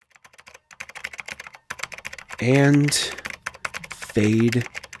And fade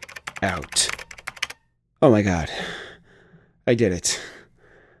out. Oh my god. I did it.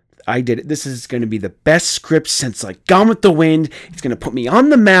 This is going to be the best script since like Gone with the Wind. It's going to put me on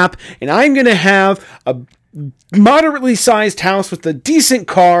the map, and I'm going to have a moderately sized house with a decent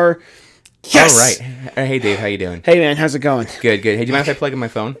car. Yes! All right. Hey, Dave. How you doing? Hey, man. How's it going? Good. Hey, do you mind if I plug in my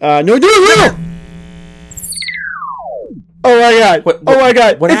phone? No, do it now! Oh my god. Oh my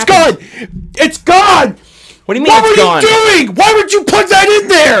god. It's happened? gone! It's gone! What do you mean What it's were gone? you doing? Why would you put that in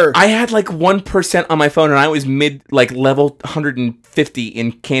there? I had like 1% on my phone, and I was level 150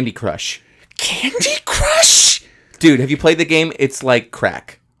 in Candy Crush. Candy Crush? Dude, have you played the game? It's like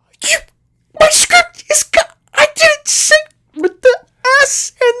crack. My script is gone. I didn't say with the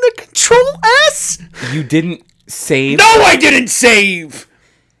S and the control S. You didn't save? No, I didn't save.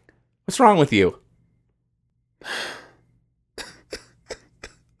 What's wrong with you?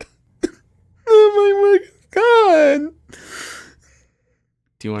 Oh my god.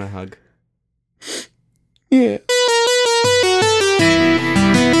 Do you want a hug? Yeah.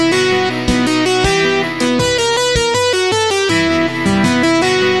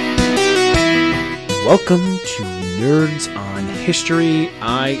 Welcome to Nerds on History.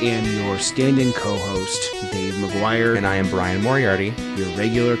 I am your stand-in co-host, Dave McGuire. And I am Brian Moriarty. Your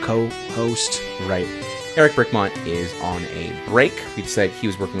regular co-host. Right. Eric Brickmont is on a break. We decided he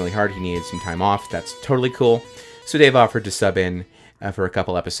was working really hard. He needed some time off. That's totally cool. So Dave offered to sub in for a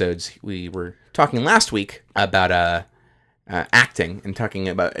couple episodes. We were talking last week about acting and talking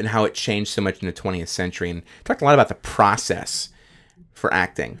about and how it changed so much in the 20th century, and talked a lot about the process for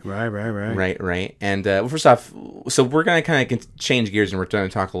acting. Right. And first off, so we're going to kind of change gears, and we're going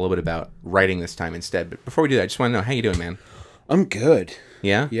to talk a little bit about writing this time instead. But before we do that, I just want to know, how you doing, man? I'm good.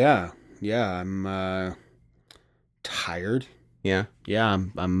 Yeah? Yeah, I'm tired. Yeah? Yeah,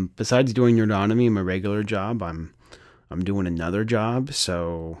 I'm besides doing Nerdonomy, my regular job, I'm doing another job,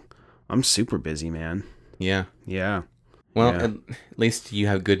 so I'm super busy, man. Yeah. Yeah. Well, Yeah. at least you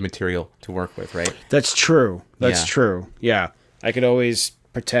have good material to work with, right? That's true. That's Yeah. true. Yeah. I could always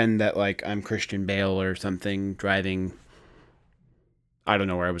pretend that like I'm Christian Bale or something driving. I don't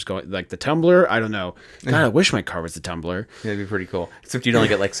know where I was going. Like the Tumbler? I don't know. God, I wish my car was the Tumbler. That'd be pretty cool. Except you'd only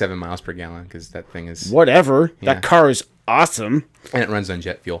get like 7 miles per gallon because that thing is... Whatever. Yeah. That car is awesome. And it runs on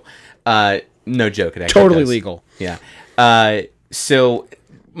jet fuel. No joke. It actually Totally does. legal. Yeah. So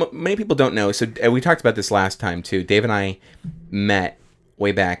many people don't know. So we talked about this last time too. Dave and I met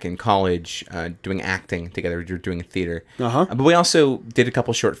way back in college doing acting together. We were doing theater. Uh-huh. But we also did a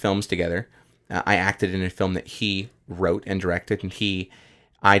couple short films together. I acted in a film that he wrote and directed, and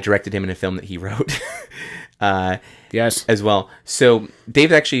I directed him in a film that he wrote. Yes. As well. So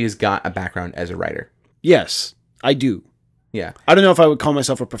Dave actually has got a background as a writer. Yes, I do. Yeah. I don't know if I would call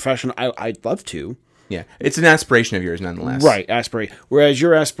myself a professional. I'd love to. Yeah. It's an aspiration of yours nonetheless. Right, aspiration. Whereas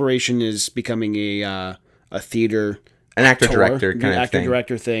your aspiration is becoming a theater... An actor-director kind of thing.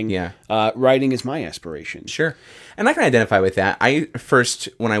 Actor-director thing. Yeah. Writing is my aspiration. Sure. And I can identify with that. I first,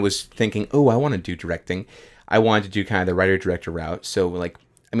 when I was thinking, I want to do directing, I wanted to do kind of the writer-director route. So, like,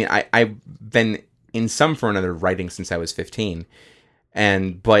 I mean, I've been in some form or another writing since I was 15.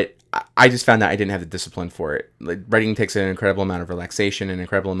 But I just found that I didn't have the discipline for it. Like, writing takes an incredible amount of relaxation, an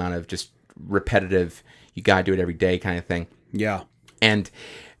incredible amount of just repetitive, you gotta do it every day kind of thing. Yeah. And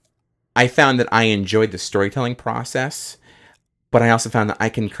I found that I enjoyed the storytelling process, but I also found that I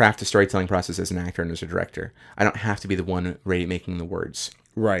can craft a storytelling process as an actor and as a director. I don't have to be the one making the words.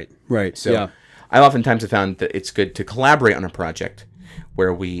 Right. So yeah. I oftentimes have found that it's good to collaborate on a project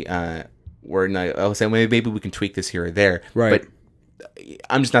where I'll say, maybe we can tweak this here or there. Right. But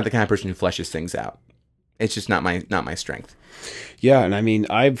I'm just not the kind of person who fleshes things out. It's just not my strength. Yeah, and I mean,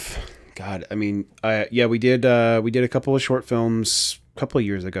 we did a couple of short films a couple of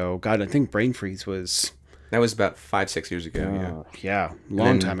years ago. God, I think Brain Freeze was... That was about 5-6 years ago. Yeah,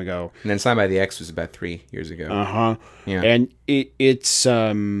 long time ago. And then Signed by the X was about 3 years ago. Uh-huh. Yeah. And it's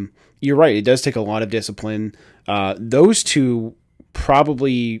you're right, it does take a lot of discipline. Those two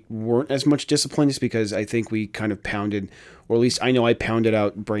probably weren't as much discipline just because I think we kind of pounded, or at least I know I pounded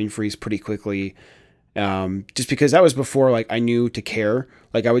out Brain Freeze pretty quickly. Just because that was before like I knew to care.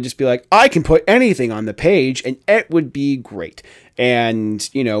 Like I would just be like, I can put anything on the page and it would be great. And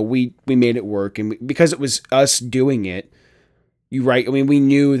we made it work, and because it was us doing it, you're right. I mean, we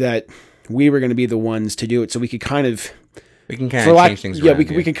knew that we were going to be the ones to do it, so we could kind of change things around. Yeah,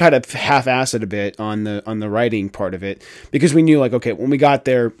 we could kind of half-ass it a bit on the writing part of it, because we knew like, okay, when we got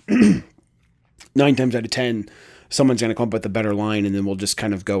there, 9 times out of 10. Someone's going to come up with a better line, and then we'll just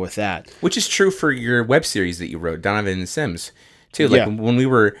kind of go with that. Which is true for your web series that you wrote, Donovan and Sims, too. Like when we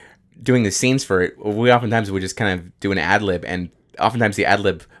were doing the scenes for it, we oftentimes would just kind of do an ad lib, and oftentimes the ad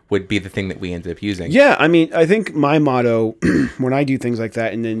lib would be the thing that we ended up using. Yeah, I mean, I think my motto when I do things like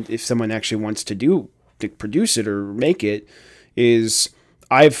that, and then if someone actually wants to produce it or make it, is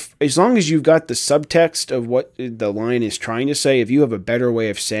as long as you've got the subtext of what the line is trying to say, if you have a better way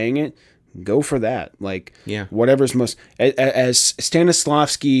of saying it, go for that. Like, whatever's most, as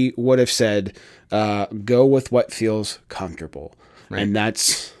Stanislavski would have said, go with what feels comfortable. Right. And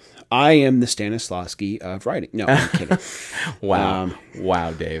I am the Stanislavski of writing. No, I'm kidding. Wow.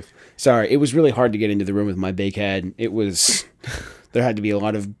 Wow, Dave. Sorry, it was really hard to get into the room with my bake head. It was, there had to be a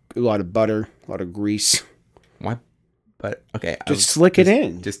lot of butter, a lot of grease. Why? But okay. Just slick it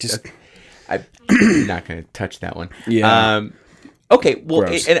in. I'm not going to touch that one. Yeah. Okay, well,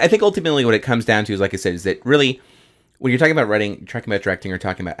 and I think ultimately what it comes down to is, like I said, is that really, when you're talking about writing, you're talking about directing, or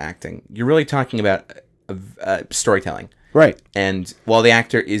talking about acting, you're really talking about storytelling. Right. And while the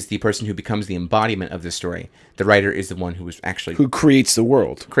actor is the person who becomes the embodiment of the story, the writer is the one who is actually... Who creates the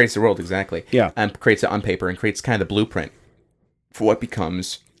world. Creates the world, exactly. Yeah. And creates it on paper, and creates kind of the blueprint for what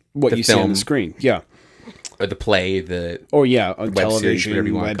becomes what you see on the screen. Yeah. Or the play, on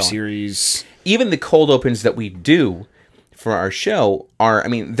television, web series. Even the cold opens that we do for our show are, I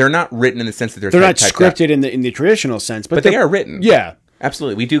mean, they're not written in the sense that they're not scripted in the traditional sense, but they are written. Yeah,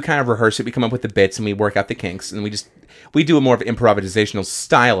 absolutely. We do kind of rehearse it. We come up with the bits and we work out the kinks, and we do a more of an improvisational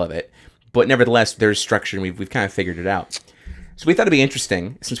style of it. But nevertheless, there's structure, and we've kind of figured it out. So we thought it'd be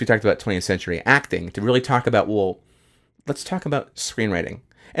interesting, since we talked about 20th century acting, to really talk about, let's talk about screenwriting,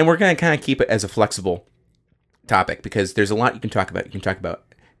 and we're going to kind of keep it as a flexible topic, because there's a lot you can talk about. You can talk about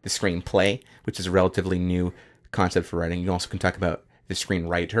the screenplay, which is a relatively new concept for writing. You also can talk about the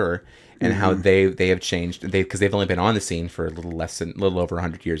screenwriter and how they have changed, because they've only been on the scene for a little over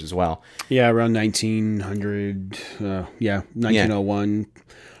 100 years as well. Yeah, around 1900. 1901. Yeah.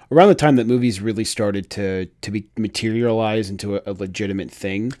 Around the time that movies really started to be materialized into a legitimate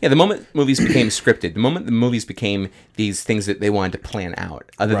thing. Yeah, the moment movies became scripted, the moment the movies became these things that they wanted to plan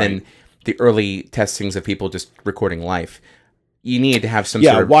out, other than the early testings of people just recording life, you needed to have some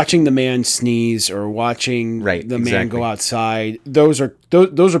sort of... watching the man sneeze or watching man go outside. Those are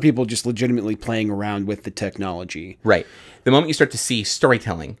people just legitimately playing around with the technology. Right. The moment you start to see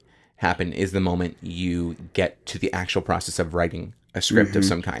storytelling happen is the moment you get to the actual process of writing a script of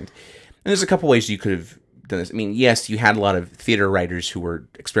some kind. And there's a couple ways you could have done this. I mean, yes, you had a lot of theater writers who were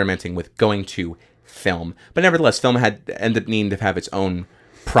experimenting with going to film, but nevertheless, film ended up needing to have its own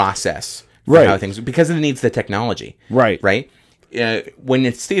process for how things, because it needs the technology. Right. Right? When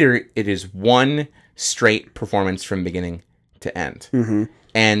it's theater, it is one straight performance from beginning to end. Mm-hmm.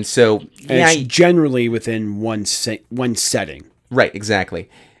 And so... it's generally within one setting. Right, exactly.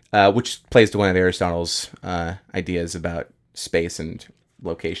 Which plays to one of Aristotle's ideas about space and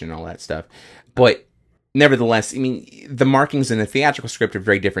location and all that stuff. But nevertheless, I mean, the markings in a theatrical script are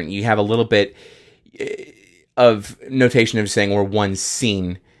very different. You have a little bit of notation of saying where one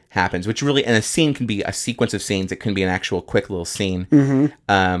scene happens, which really, and a scene can be a sequence of scenes. It can be an actual quick little scene.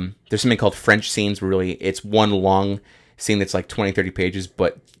 Mm-hmm. There's something called French scenes, where really it's one long scene that's like 20, 30 pages,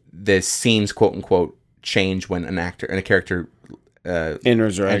 but the scenes, quote unquote, change when an actor and a character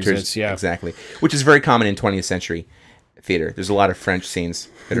enters or exits. Yeah, exactly. Which is very common in 20th century theater. There's a lot of French scenes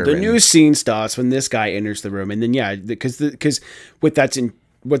that are written. New scene starts when this guy enters the room, and then because what that's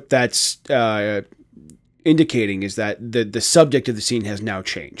indicating is that the subject of the scene has now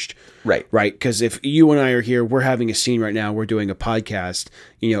changed. Right. Because if you and I are here, we're having a scene right now, we're doing a podcast,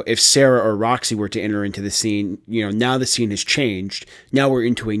 if Sarah or Roxy were to enter into the scene, now the scene has changed. Now we're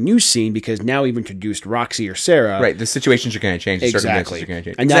into a new scene because now we've introduced Roxy or Sarah. Right. The situations are going to change. The circumstances are going to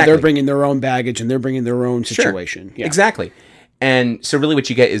change. And now they're bringing their own baggage and they're bringing their own situation. Sure. Yeah. Exactly. And so really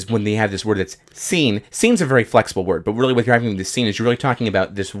what you get is when they have this word that's scene. Scene's a very flexible word, but really what you're having with this scene is you're really talking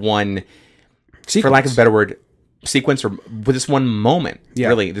about this one... sequence. For lack of a better word, sequence, or with this one moment,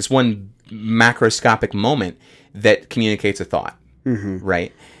 really, this one macroscopic moment that communicates a thought,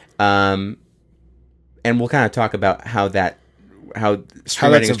 right? And we'll kind of talk about how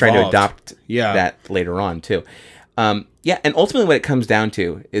screenwriting is trying to adopt that later on too. And ultimately, what it comes down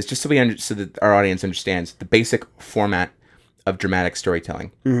to is just so that our audience understands the basic format of dramatic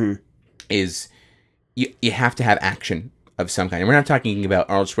storytelling is you have to have action of some kind. And we're not talking about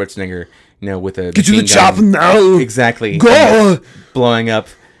Arnold Schwarzenegger, with a get to the chopper now, exactly, blowing up,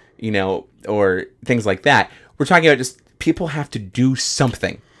 or things like that. We're talking about just people have to do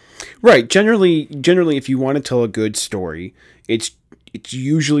something. Right. Generally, if you want to tell a good story, it's it's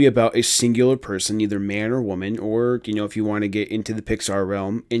usually about a singular person, either man or woman, or, you know, if you want to get into the Pixar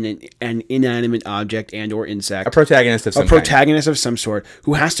realm, in an inanimate object and or insect. A protagonist of some protagonist of some sort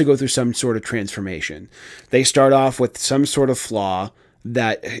who has to go through some sort of transformation. They start off with some sort of flaw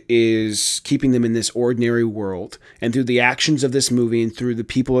that is keeping them in this ordinary world. And through the actions of this movie and through the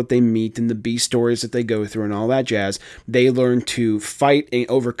people that they meet and the B stories that they go through and all that jazz, they learn to fight and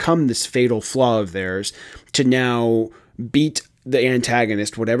overcome this fatal flaw of theirs to now beat the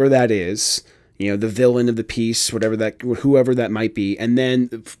antagonist, whatever that is, you know, the villain of the piece, whoever that might be. And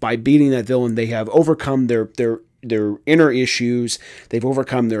then by beating that villain, they have overcome their inner issues, they've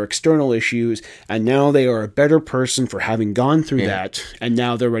overcome their external issues, and now they are a better person for having gone through that, and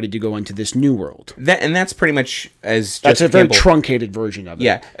now they're ready to go into this new world. That's pretty much that's a very truncated version of it.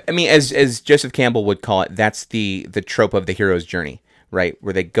 Yeah, I mean, as Joseph Campbell would call it, that's the trope of the hero's journey, right?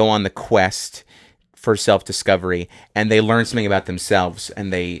 Where they go on the quest for self-discovery, and they learn something about themselves,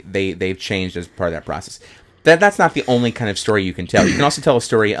 and they've changed as part of that process. That's not the only kind of story you can tell. You can also tell a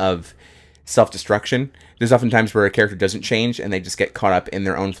story of self-destruction. There's often times where a character doesn't change, and they just get caught up in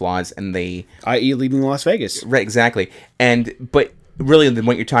their own flaws, and they... i.e. leaving Las Vegas. Right, exactly. But really,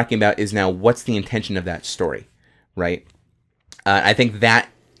 what you're talking about is now, what's the intention of that story, right? I think that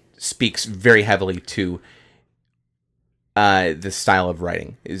speaks very heavily to the style of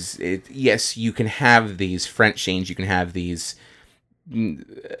writing. Yes, you can have these French scenes, you can have these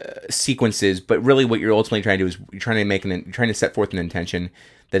sequences, but really what you're ultimately trying to do is you're trying to set forth an intention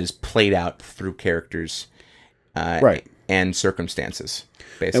that is played out through characters right, and circumstances,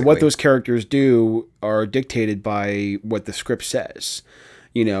 basically. And what those characters do are dictated by what the script says.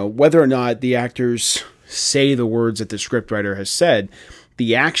 You know, whether or not the actors say the words that the scriptwriter has said,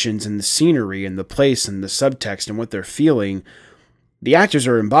 the actions and the scenery and the place and the subtext and what they're feeling, the actors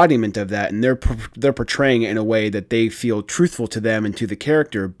are embodiment of that, and they're portraying it in a way that they feel truthful to them and to the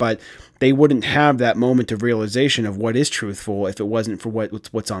character, but they wouldn't have that moment of realization of what is truthful if it wasn't for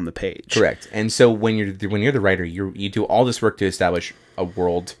what's on the page. Correct. And so when you're the writer, you do all this work to establish a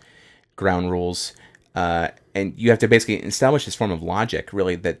world, ground rules, and you have to basically establish this form of logic,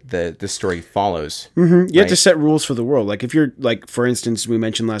 really, that the story follows. Mm-hmm. You have to set rules for the world. Like if you're like, for instance, we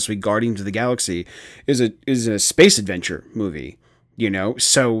mentioned last week, Guardians of the Galaxy is a space adventure movie. You know,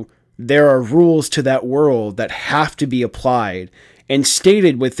 so there are rules to that world that have to be applied and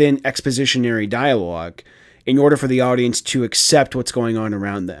stated within expositionary dialogue in order for the audience to accept what's going on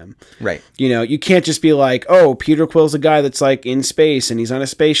around them. Right. You know, you can't just be like, oh, Peter Quill's a guy that's like in space and he's on a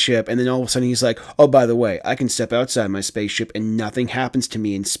spaceship, and then all of a sudden he's like, oh, by the way, I can step outside my spaceship and nothing happens to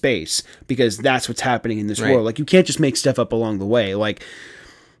me in space because that's what's happening in this world. Like, you can't just make stuff up along the way. Like,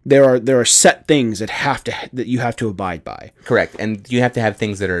 there are set things that you have to abide by. Correct, and you have to have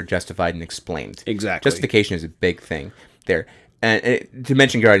things that are justified and explained. Exactly. Justification is a big thing there. And to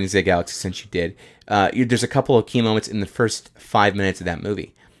mention Guardians of the Galaxy, since you did, there's a couple of key moments in the first 5 minutes of that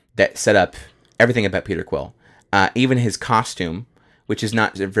movie that set up everything about Peter Quill. Even his costume, which is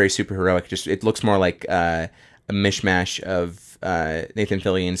not very superheroic, just it looks more like a mishmash of Nathan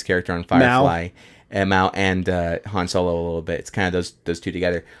Fillion's character on Firefly. Mao and Han Solo a little bit. It's kind of those two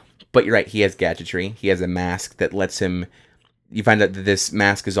together. But you're right, he has gadgetry. He has a mask that lets him... You find out that this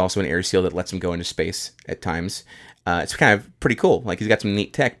mask is also an air seal that lets him go into space at times. It's kind of pretty cool. Like, he's got some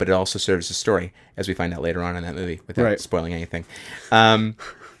neat tech, but it also serves a story, as we find out later on in that movie, without spoiling anything. And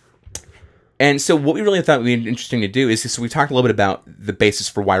so what we really thought would be interesting to do is, so we talked a little bit about the basis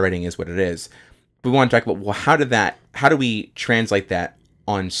for why writing is what it is. But we want to talk about, well, how do we translate that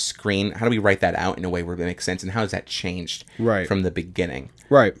on screen? How do we write that out in a way where it makes sense, and how has that changed from the beginning?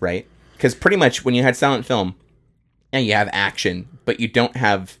 Right. Because pretty much when you had silent film, and you have action, but you don't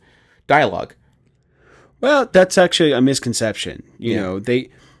have dialogue. Well, that's actually a misconception. You know, they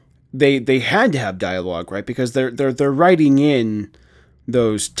had to have dialogue, right? Because they're writing in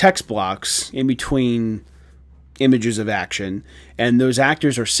those text blocks in between images of action, and those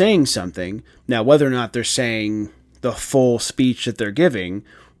actors are saying something. Now, whether or not they're saying the full speech that they're giving,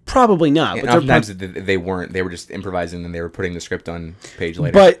 probably not. But oftentimes they weren't. They were just improvising, and they were putting the script on page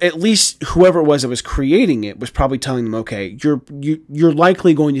later. But at least whoever it was that was creating it was probably telling them, okay, you're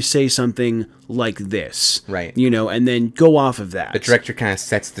likely going to say something like this, right? You know, and then go off of that. The director kind of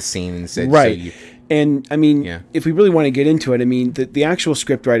sets the scene and says, right. So and I mean, if we really want to get into it, I mean, the actual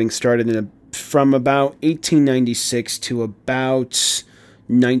script writing started from about 1896 to about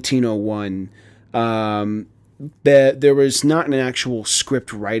 1901. There was not an actual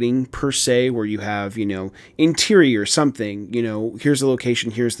script writing per se where you have, you know, interior something, you know, here's the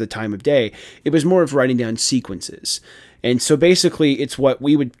location, here's the time of day. It was more of writing down sequences. And so basically it's what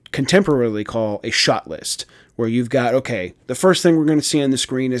we would contemporarily call a shot list, where you've got, okay, the first thing we're going to see on the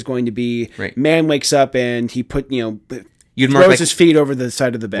screen is going to be Right. man wakes up and he You'd mark throws like, his feet over the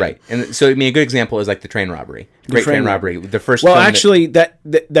side of the bed. right, and so I mean a good example is like the train robbery, Great Train Robbery, the first. Well, film actually, that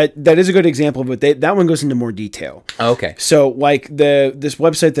is a good example, but that one goes into more detail. okay, So, like this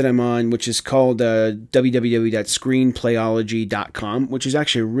website that I'm on, which is called www.screenplayology.com, which is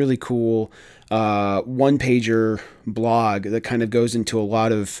actually a really cool one-pager blog that kind of goes into a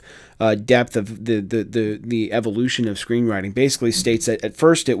lot of depth of the evolution of screenwriting. Basically, states that at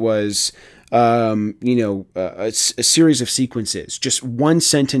first it was a series of sequences, just one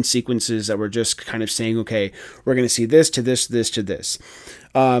sentence sequences that were just kind of saying, okay, we're going to see this to this, this to this.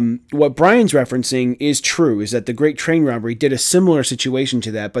 What Brian's referencing is true, is that the Great Train Robbery did a similar situation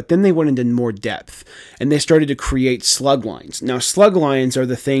to that, but then they went into more depth and they started to create slug lines. Now, slug lines are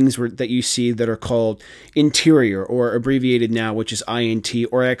the things that you see that are called interior, or abbreviated now, which is INT,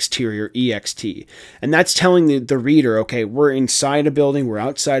 or exterior, EXT. And that's telling the reader, okay, we're inside a building, we're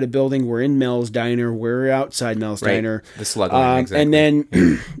outside a building, we're in Mel's Diner, we're outside Mel's Diner. The slug line, exactly. And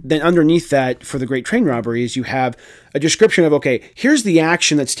then underneath that, for the Great Train Robbery, is you have a description of, okay, here's the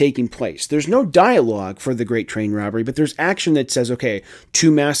action that's taking place. There's no dialogue for the Great Train Robbery, but there's action that says, okay,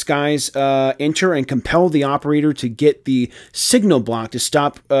 two masked guys enter and compel the operator to get the signal block to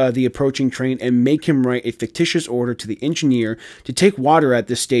stop the approaching train and make him write a fictitious order to the engineer to take water at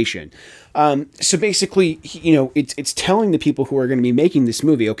this station. So basically, it's telling the people who are going to be making this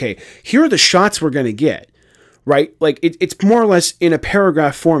movie, okay, here are the shots we're going to get. Right? Like, it's more or less in a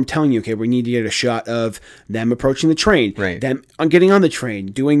paragraph form telling you, okay, we need to get a shot of them approaching the train, right, them getting on the train,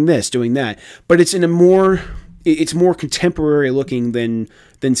 doing this, doing that. But it's it's more contemporary looking than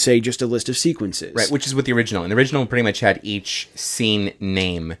say just a list of sequences. Right, which is with the original. And the original pretty much had each scene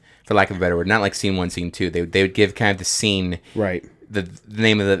name, for lack of a better word. Not like scene 1, scene 2. They would give kind of the scene, right, the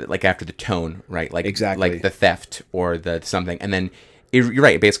name of the, like, after the tone, right? Like, exactly, like the theft or the something. And then you're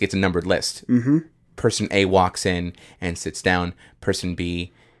right, basically it's a numbered list. Mm-hmm. Person A walks in and sits down. Person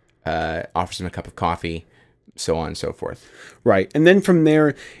B offers him a cup of coffee, so on and so forth. Right. And then from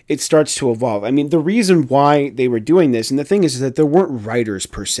there, it starts to evolve. I mean, the reason why they were doing this, and the thing is that there weren't writers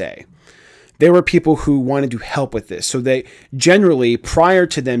per se. There were people who wanted to help with this. So they generally, prior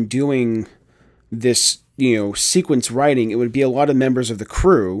to them doing this, sequence writing, it would be a lot of members of the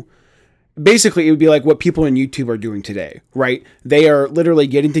crew. Basically, it would be like what people on YouTube are doing today, right? They are literally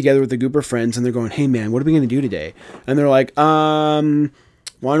getting together with a group of friends and they're going, hey man, what are we going to do today? And they're like,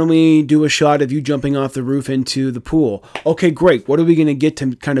 why don't we do a shot of you jumping off the roof into the pool? Okay, great. What are we going to get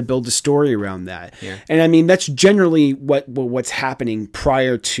to kind of build a story around that? Yeah. And I mean, that's generally what's happening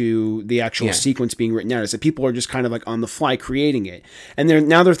prior to the actual sequence being written out, is that people are just kind of like on the fly creating it. And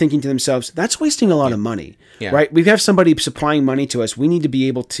they're thinking to themselves, that's wasting a lot of money, right? We have somebody supplying money to us. We need to be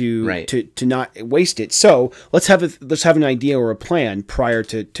able to not waste it. So let's have an idea or a plan prior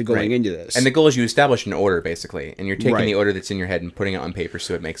to going into this. And the goal is you establish an order, basically, and you're taking the order that's in your head and putting it on paper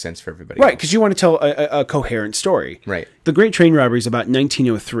so it makes sense for everybody. Right, because you want to tell a coherent story. Right. The Great Train Robbery is about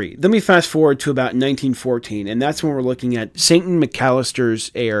 1903. Then we fast forward to about 1914, and that's when we're looking at Sainton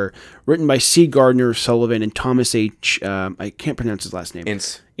McAllister's Heir, written by C. Gardner Sullivan and Thomas H. I can't pronounce his last name.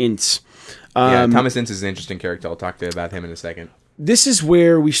 Ince. Thomas Ince is an interesting character. I'll talk to you about him in a second. This is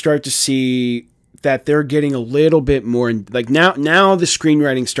where we start to see that they're getting a little bit more, like now the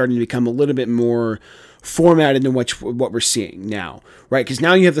screenwriting's starting to become a little bit more formatted than what we're seeing now, right? Because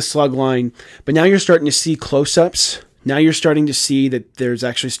now you have the slug line, but now you're starting to see close-ups. Now you're starting to see that there's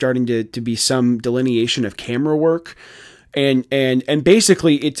actually starting to be some delineation of camera work. And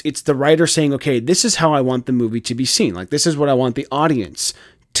basically it's the writer saying, okay, this is how I want the movie to be seen. Like, this is what I want the audience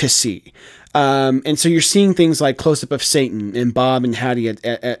to see. And so you're seeing things like close-up of Satan and Bob and Hattie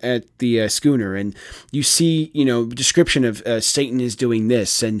at the schooner, and you see, description of Satan is doing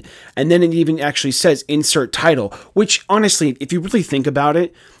this, and then it even actually says insert title, which honestly, if you really think about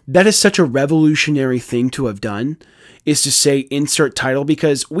it, that is such a revolutionary thing to have done, is to say insert title,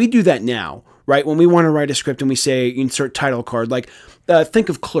 because we do that now, right? When we want to write a script and we say insert title card, like think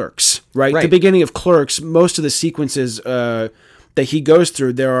of Clerks, right? The beginning of Clerks, most of the sequences that he goes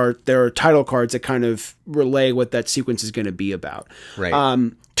through, there are title cards that kind of relay what that sequence is going to be about.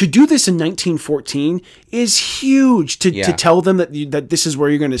 Right. To do this in 1914 is huge. To tell them that this is where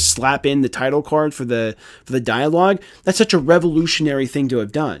you're going to slap in the title card for the dialogue. That's such a revolutionary thing to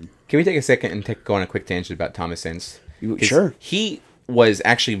have done. Can we take a second and go on a quick tangent about Thomas Ince? Sure. He was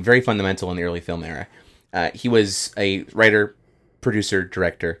actually very fundamental in the early film era. He was a writer, producer,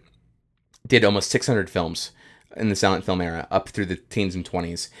 director. Did almost 600 films in the silent film era, up through the teens and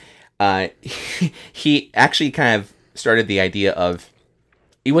 20s. He actually kind of started the idea of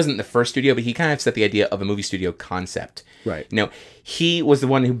he wasn't the first studio, but he kind of set the idea of a movie studio concept. Right. You know, he was the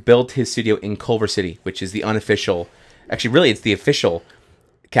one who built his studio in Culver City, which is the unofficial, actually, really, it's the official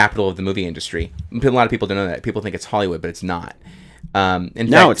capital of the movie industry. A lot of people don't know that. People think it's Hollywood, but it's not.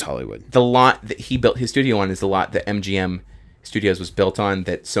 It's Hollywood. The lot that he built his studio on is the lot that MGM Studios was built on,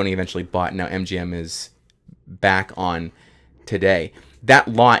 that Sony eventually bought, and now MGM is back on today. That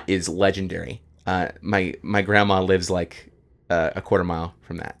lot is legendary. My grandma lives like a quarter mile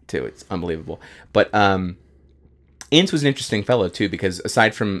from that too. It's unbelievable. But Ince was an interesting fellow too, because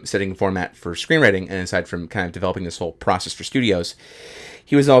aside from setting a format for screenwriting and aside from kind of developing this whole process for studios,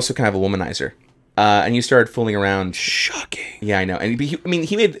 he was also kind of a womanizer. And he started fooling around. Shocking. Yeah, I know. And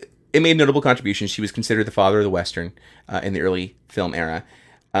he made notable contributions. He was considered the father of the Western in the early film era.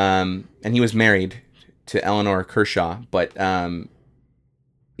 And he was married to Eleanor Kershaw, but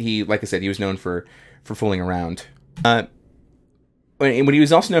he, like I said, he was known for fooling around. What he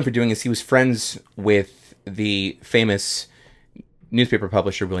was also known for doing is he was friends with the famous newspaper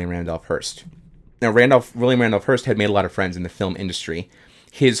publisher William Randolph Hearst. Now, William Randolph Hearst had made a lot of friends in the film industry.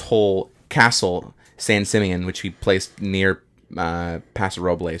 His whole castle, San Simeon, which he placed near Paso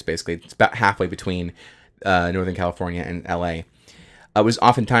Robles, basically, it's about halfway between Northern California and L.A., was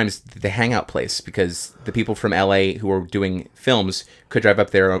oftentimes the hangout place, because the people from LA who were doing films could drive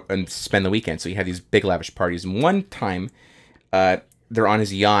up there and spend the weekend. So you had these big lavish parties. And one time, they're on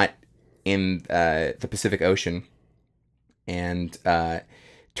his yacht in the Pacific Ocean, and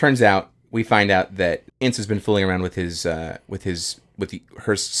turns out we find out that Ince has been fooling around with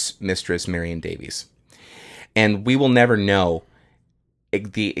Hearst's mistress, Marion Davies, and we will never know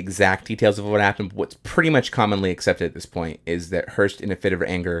the exact details of what happened. But what's pretty much commonly accepted at this point is that Hearst, in a fit of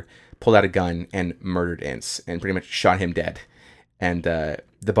anger, pulled out a gun and murdered Ince and pretty much shot him dead. And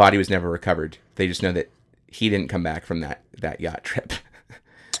the body was never recovered. They just know that he didn't come back from that yacht trip.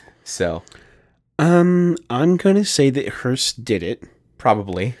 So, I'm gonna say that Hearst did it.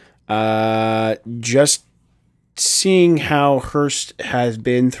 Probably. Just seeing how Hearst has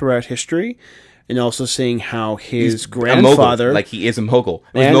been throughout history, and also seeing how his grandfather, like he is a mogul,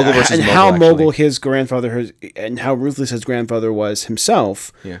 how mogul his grandfather and how ruthless his grandfather was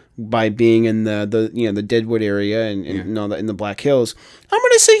himself, by being in the Deadwood area and all that in the Black Hills. I'm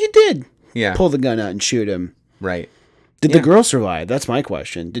gonna say he did. Pull the gun out and shoot him. Right. Did the girl survive? That's my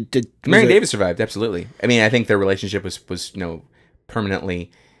question. Did Marion Davies survived? Absolutely. I mean, I think their relationship was permanently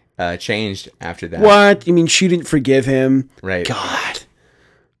changed after that. What? You mean she didn't forgive him? Right. God.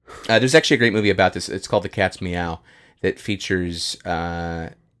 There's actually a great movie about this. It's called The Cat's Meow, that features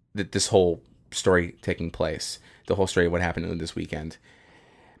this whole story taking place, the whole story of what happened this weekend.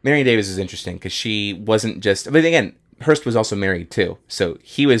 Marion Davies is interesting because she wasn't just... But again, Hearst was also married too, so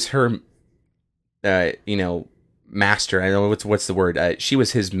he was her, master. I don't know what's the word. She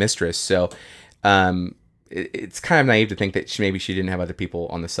was his mistress, so it's kind of naive to think that she didn't have other people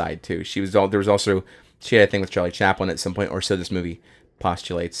on the side too. She had a thing with Charlie Chaplin at some point, or so this movie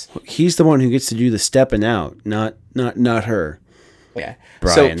postulates. He's the one who gets to do the stepping out, not her. Yeah.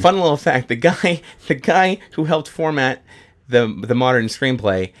 Brian. So, fun little fact: the guy who helped format the modern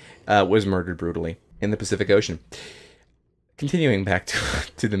screenplay was murdered brutally in the Pacific Ocean. Continuing back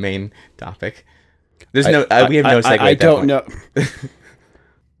to the main topic. There's we have no segue. I don't know.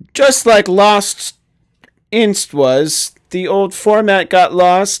 Just like Lost Inst was, the old format got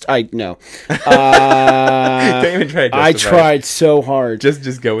lost. I know. Don't even try to justify I tried so hard.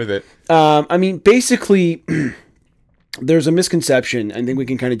 Just go with it. I mean, basically, there's a misconception. I think we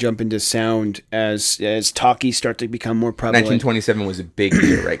can kind of jump into sound as talkies start to become more prevalent. 1927 was a big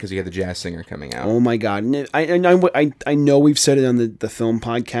year, right? Because you had the jazz singer coming out. Oh my God! And I know we've said it on the film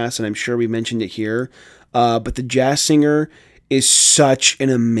podcast, and I'm sure we mentioned it here. But the Jazz Singer is such an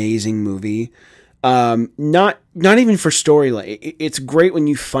amazing movie. Not even for storyline. It's great when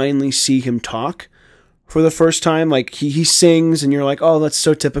you finally see him talk for the first time. Like he sings and you're like, oh, that's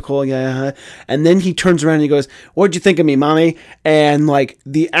so typical. Yeah. And then he turns around and he goes, what'd you think of me, mommy? And like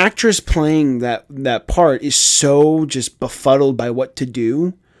the actress playing that part is so just befuddled by what to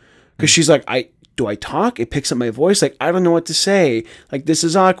do. Cause she's like, do I talk? It picks up my voice. Like, I don't know what to say. Like, this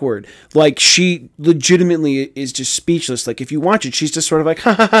is awkward. Like, she legitimately is just speechless. Like, if you watch it, she's just sort of like,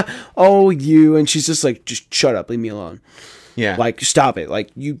 ha ha ha, oh, you. And she's just like, just shut up. Leave me alone. Yeah. Like, stop it.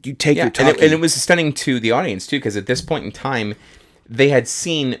 Like, you take your talking. And it was stunning to the audience, too, because at this point in time, they had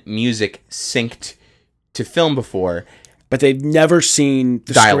seen music synced to film before. But they've never seen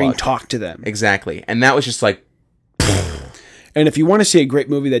the screen talk to them. Exactly. And that was just like... And if you want to see a great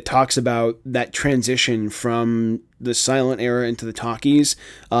movie that talks about that transition from the silent era into the talkies,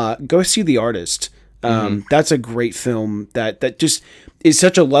 go see The Artist. That's a great film that just is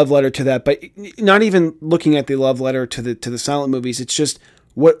such a love letter to that. But not even looking at the love letter to the silent movies, it's just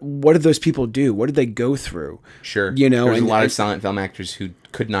what did those people do? What did they go through? Sure, you know, there's a lot of silent film actors who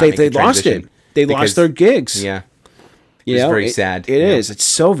could not. They lost it. They lost their gigs. Yeah, it's very sad. It is. It's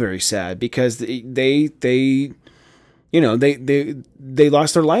so very sad because they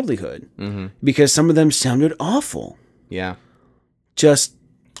lost their livelihood because some of them sounded awful. Yeah, just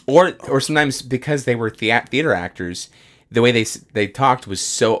or sometimes because they were theater actors, the way they talked was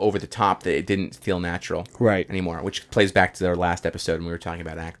so over the top that it didn't feel natural anymore, which plays back to our last episode when we were talking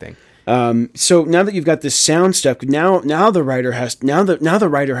about acting. So now that you've got this sound stuff, now the writer has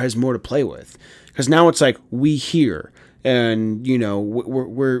more to play with, because now it's like we hear. And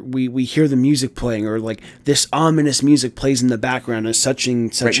we hear the music playing, or like this ominous music plays in the background as such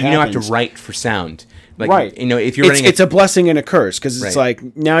and such. You don't have to write for sound, like, if you're it's a blessing and a curse, because it's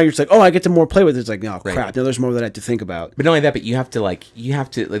like now you're just like, oh, I get to more play with it. It's like, oh crap, now there's more that I have to think about. But not only that, but you have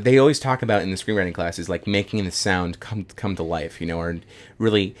to they always talk about in the screenwriting classes, like making the sound come to life, or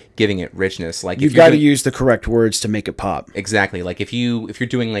really giving it richness. Like you've got to use the correct words to make it pop. Exactly. Like if you're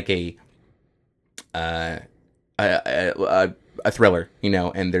doing like a thriller,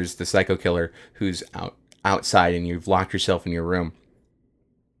 and there's the psycho killer who's outside and you've locked yourself in your room.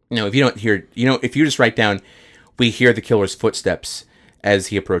 If you don't hear, if you just write down, we hear the killer's footsteps as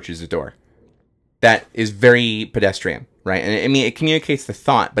he approaches the door. That is very pedestrian, right? And I mean, it communicates the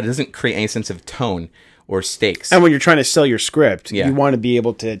thought, but it doesn't create any sense of tone or stakes. And when you're trying to sell your script, you want to be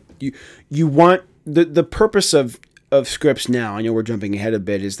able to, you want, the purpose of scripts now, I know we're jumping ahead a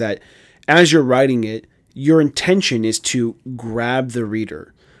bit, is that as you're writing it, your intention is to grab the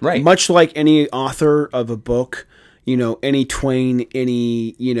reader. Right. Much like any author of a book, any Twain,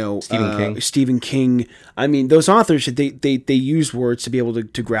 any, Stephen King. I mean, those authors, they use words to be able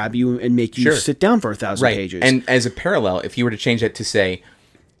to grab you and make you sit down for 1,000 pages. And as a parallel, if you were to change that to say,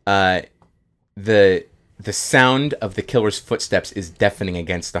 the sound of the killer's footsteps is deafening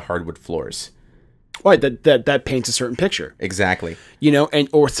against the hardwood floors. Right, that paints a certain picture. Exactly.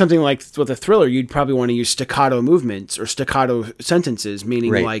 Or something like with a thriller, you'd probably want to use staccato movements or staccato sentences,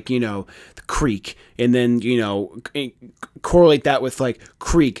 meaning like, the creak, and then, correlate that with like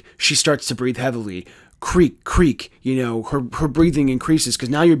creak, she starts to breathe heavily. Creak, creak, her breathing increases because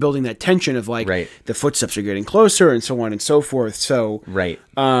now you're building that tension of like the footsteps are getting closer and so on and so forth. So,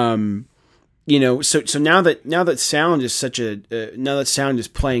 so now that sound is now that sound is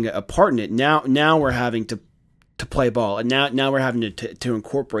playing a part in it. Now we're having to play ball, and now we're having to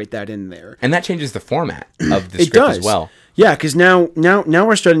incorporate that in there, and that changes the format of the script as well. Yeah, because now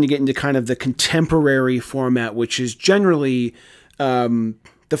we're starting to get into kind of the contemporary format, which is generally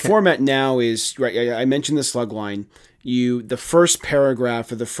the format now is right. I mentioned the slug line. The first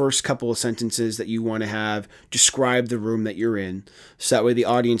paragraph or the first couple of sentences that you want to have describe the room that you're in, so that way the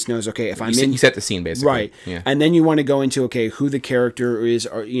audience knows, okay, if I'm in, you set the scene basically, right? Yeah. And then you want to go into, okay, who the character is,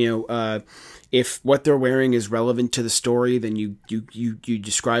 or if what they're wearing is relevant to the story, then you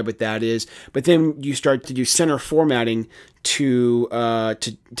describe what that is. But then you start to do center formatting to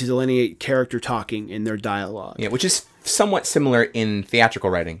delineate character talking in their dialogue. Yeah, which is somewhat similar in theatrical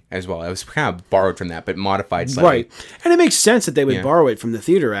writing as well. It was kind of borrowed from that, but modified slightly. Right. And it makes sense that they would borrow it from the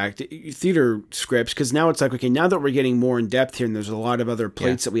theater scripts, because now it's like, okay, now that we're getting more in depth here and there's a lot of other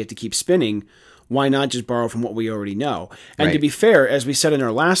plates that we have to keep spinning, why not just borrow from what we already know? And to be fair, as we said in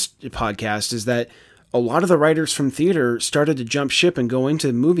our last podcast, is that a lot of the writers from theater started to jump ship and go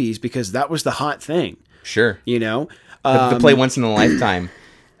into movies because that was the hot thing. Sure. The play Once in a Lifetime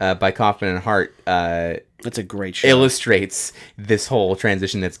by Kaufman and Hart. That's a great show. Illustrates this whole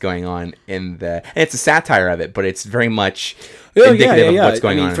transition that's going on and it's a satire of it, but it's very much indicative of what's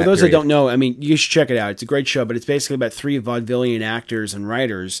going on. For those that don't know, you should check it out. It's a great show, but it's basically about 3 vaudevillian actors and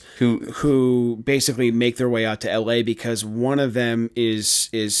writers who basically make their way out to LA because one of them is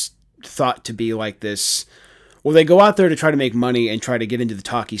thought to be like this. Well, they go out there to try to make money and try to get into the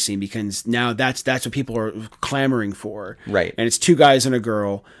talkie scene because now that's what people are clamoring for. Right. And it's 2 guys and a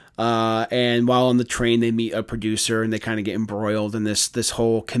girl. And while on the train, they meet a producer and they kind of get embroiled in this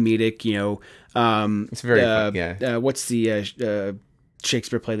whole comedic, it's very fun, yeah. What's the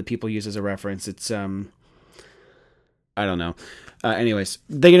Shakespeare play that people use as a reference? It's I don't know. Anyways,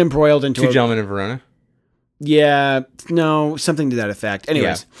 they get embroiled into Two Gentlemen of Verona. Yeah, no, something to that effect.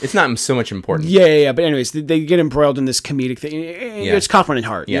 Anyways. Yeah, it's not so much important. Yeah. But anyways, they get embroiled in this comedic thing. It's Kaufman and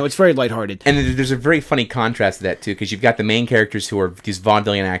Hart. It's very lighthearted. And there's a very funny contrast to that, too, because you've got the main characters who are these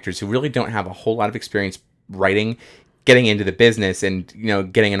vaudevillian actors who really don't have a whole lot of experience writing, getting into the business and,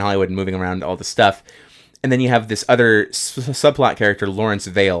 getting in Hollywood and moving around all the stuff. And then you have this other subplot character, Lawrence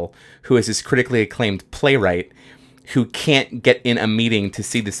Vale, who is this critically acclaimed playwright who can't get in a meeting to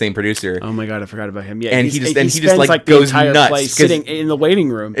see the same producer. Oh my god, I forgot about him. Yeah, and he just like the goes entire nuts play sitting in the waiting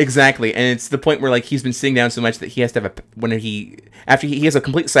room. Exactly, and it's the point where like he's been sitting down so much that he has to have after he has a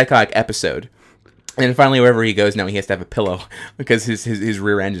complete psychotic episode, and then finally wherever he goes now he has to have a pillow because his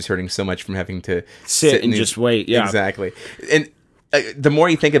rear end is hurting so much from having to sit and just wait. Yeah, exactly. And the more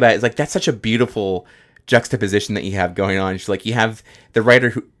you think about it, it's like that's such a beautiful juxtaposition that you have going on. It's like you have the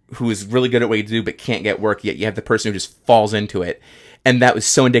writer who is really good at what you do but can't get work, yet you have the person who just falls into it. And that was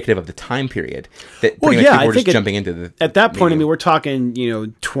so indicative of the time period that pretty much people were just jumping into the at that point. Medium. I mean, we're talking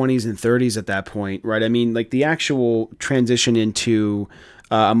 20s and 30s at that point, right? I mean, like the actual transition into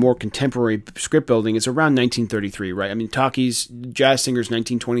a more contemporary script building is around 1933, right? I mean, Talkies, Jazz Singers,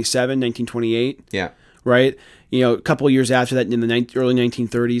 1927, 1928. Yeah. Right? A couple of years after that, in the early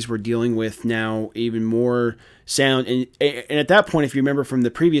 1930s, we're dealing with now even more sound. And at that point, if you remember from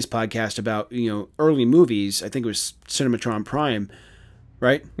the previous podcast about, early movies, I think it was Cinematron Prime,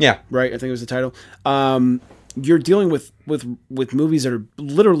 right? Yeah. Right? I think it was the title. You're dealing with movies that are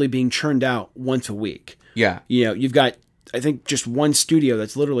literally being churned out once a week. Yeah. You've got, I think, just one studio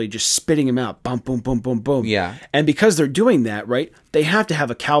that's literally just spitting them out. Boom, boom, boom, boom, boom. Yeah. And because they're doing that, right, they have to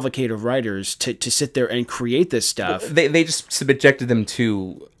have a cavalcade of writers to sit there and create this stuff. They just subjected them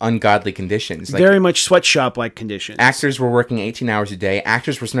to ungodly conditions. Very much sweatshop-like conditions. Actors were working 18 hours a day.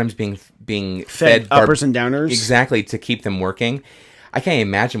 Actors were sometimes being fed uppers and downers. Exactly, to keep them working. I can't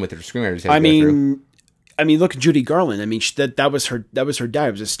imagine what the screenwriters had to go through. I mean, look at Judy Garland. I mean, that was her diet.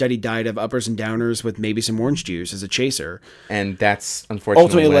 It was a steady diet of uppers and downers with maybe some orange juice as a chaser, and that's unfortunately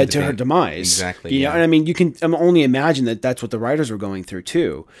ultimately led to her demise. Exactly. Yeah. And I mean, you can only imagine that that's what the writers were going through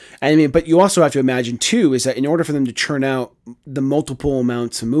too. And I mean, but you also have to imagine too is that in order for them to churn out the multiple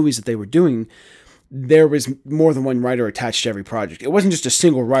amounts of movies that they were doing, there was more than one writer attached to every project. It wasn't just a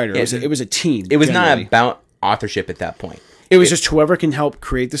single writer. Yeah, it was a team. It was generally not about authorship at that point. It was just whoever can help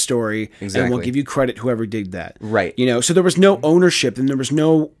create the story, exactly. and we'll give you credit, whoever did that. Right. So there was no ownership and there was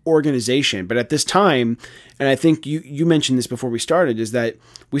no organization. But at this time, and I think you mentioned this before we started, is that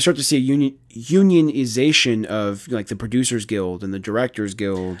we start to see a unionization of like the Producers Guild and the Directors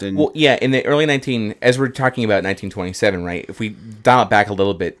Guild. And well, yeah, in the early as we're talking about 1927, right? If we dial it back a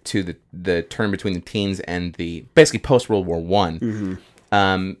little bit to the turn between the teens and the basically post-World War I,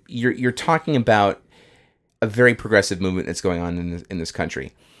 mm-hmm. You're talking about a very progressive movement that's going on in this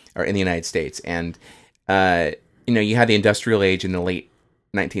country, or in the United States. And, you had the industrial age in the late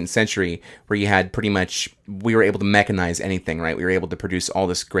 19th century where you had pretty much, we were able to mechanize anything, right? We were able to produce all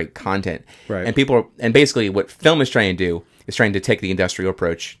this great content. Right. And basically what film is trying to do is trying to take the industrial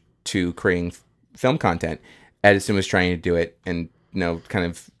approach to creating film content. Edison was trying to do it and, kind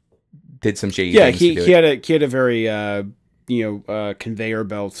of did some shady things to do it. He had a very, conveyor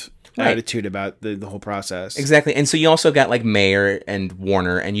belt attitude about the whole process. Exactly. And so you also got like Mayer and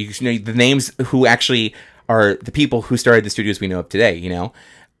Warner, and the names who actually are the people who started the studios we know of today,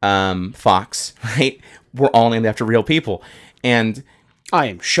 Fox, right? Were all named after real people. And I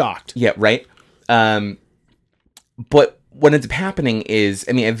am shocked. Yeah, right? But what ends up happening is,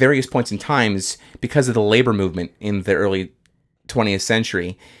 at various points in times, because of the labor movement in the early 20th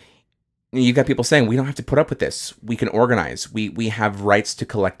century, you got people saying, we don't have to put up with this. We can organize. We have rights to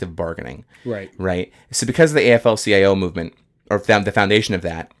collective bargaining. Right. Right. So because of the AFL-CIO movement, or the foundation of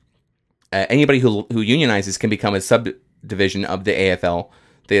that, anybody who unionizes can become a subdivision of the AFL,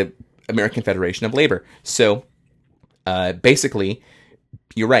 the American Federation of Labor. So basically,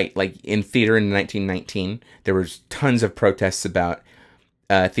 you're right. Like in theater in 1919, there was tons of protests about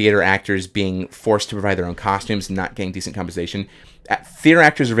theater actors being forced to provide their own costumes and not getting decent compensation. Theater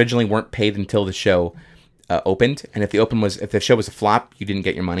actors originally weren't paid until the show opened, and if the show was a flop, you didn't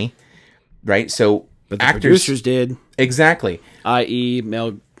get your money, right? So but the producers did, exactly, i.e.,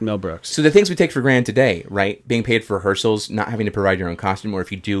 Mel Brooks. So the things we take for granted today, right? Being paid for rehearsals, not having to provide your own costume, or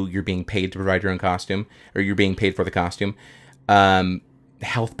if you do, you're being paid to provide your own costume, or you're being paid for the costume.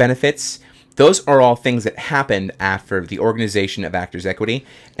 Health benefits. Those are all things that happened after the organization of Actors' Equity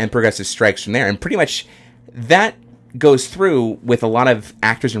and progressive strikes from there, and pretty much that goes through with a lot of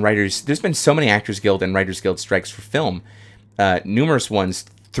actors and writers. There's been so many Actors Guild and Writers Guild strikes for film, numerous ones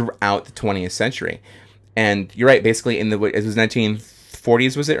throughout the 20th century. And you're right, basically it was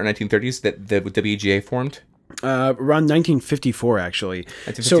 1940s, was it, or 1930s that the WGA formed? Around 1954, actually.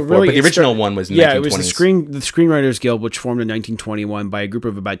 So really, but the original one was in it was the Screenwriters Guild, which formed in 1921 by a group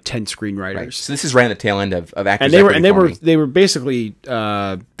of about 10 screenwriters. Right. So this is right on the tail end of Actors and they were basically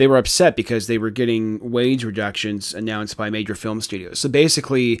they were upset because they were getting wage reductions announced by major film studios. So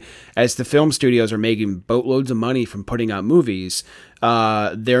basically, as the film studios are making boatloads of money from putting out movies,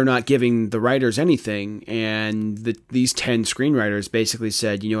 they're not giving the writers anything, and these 10 screenwriters basically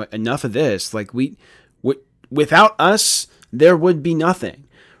said, you know what, enough of this. Like without us, there would be nothing,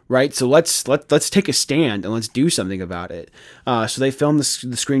 right? So let's take a stand and let's do something about it. So they formed the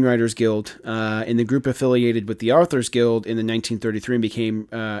Screenwriters Guild, and the group affiliated with the Authors Guild in the 1933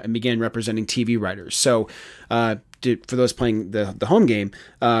 and began representing TV writers. So for those playing the home game,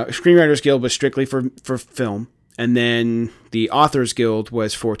 Screenwriters Guild was strictly for film. And then the Authors Guild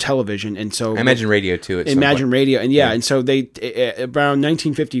was for television, and so I imagine radio too. Radio, and and so they around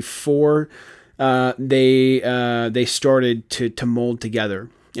 1954. They started to mold together,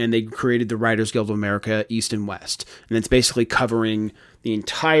 and they created the Writers Guild of America, East and West, and it's basically covering the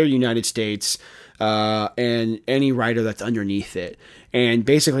entire United States and any writer that's underneath it, and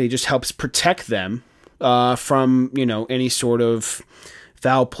basically it just helps protect them from any sort of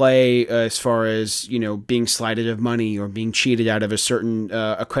foul play as far as being slighted of money or being cheated out of a certain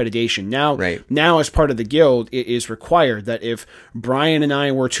accreditation. Now as part of the guild, it is required that if Brian and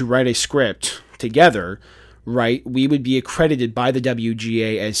I were to write a script together, right, we would be accredited by the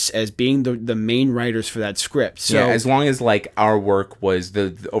WGA as being the main writers for that script. So as long as like our work was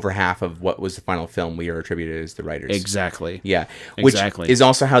the over half of what was the final film, we are attributed as the writers. Exactly. Yeah. Which is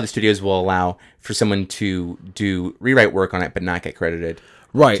also how the studios will allow for someone to do rewrite work on it but not get credited.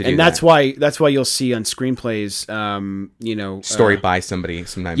 Right, and that's why you'll see on screenplays, story by somebody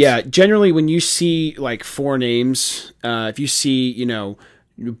sometimes. Yeah, generally when you see like four names, if you see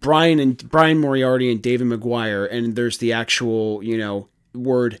Brian Moriarty and David Maguire, and there's the actual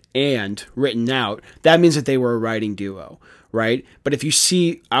word "and" written out, that means that they were a writing duo, right? But if you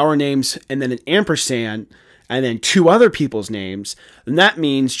see our names and then an ampersand and then two other people's names, then that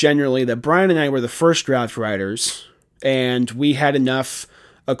means generally that Brian and I were the first draft writers, and we had enough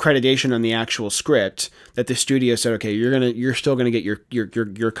accreditation on the actual script that the studio said, okay, you're still gonna get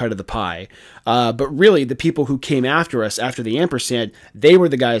your cut of the pie. But really, the people who came after us after the ampersand, they were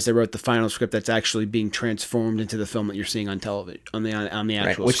the guys that wrote the final script that's actually being transformed into the film that you're seeing on television on the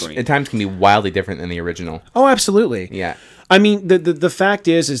actual which screen. At times can be wildly different than the original. Oh, absolutely. Yeah. I mean, the fact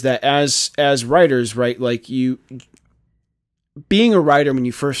is that as writers, right, like you being a writer when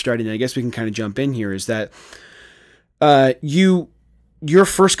you first started, and I guess we can kind of jump in here, is that your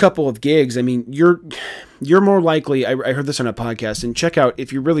first couple of gigs, I mean, you're more likely, I heard this on a podcast, and check out,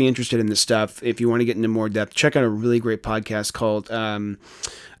 if you're really interested in this stuff, if you want to get into more depth, check out a really great podcast called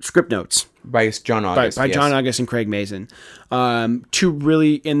Script Notes. By John August. By John August and Craig Mazin. Two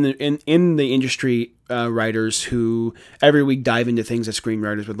really in the industry writers who every week dive into things that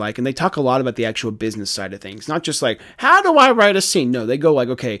screenwriters would like, and they talk a lot about the actual business side of things, not just like, how do I write a scene? No, they go like,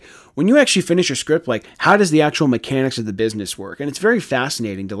 okay, when you actually finish your script, like, how does the actual mechanics of the business work? And it's very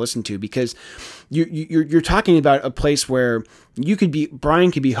fascinating to listen to, because you're talking about a place where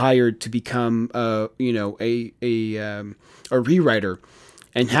Brian could be hired to become a rewriter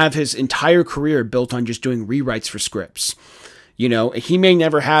and have his entire career built on just doing rewrites for scripts. He may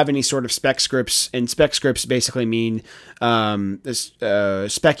never have any sort of spec scripts, and spec scripts basically mean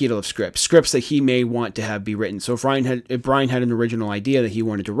speculative scripts that he may want to have be written. So if Brian had an original idea that he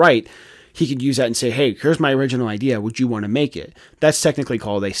wanted to write, he could use that and say, hey, here's my original idea. Would you want to make it? That's technically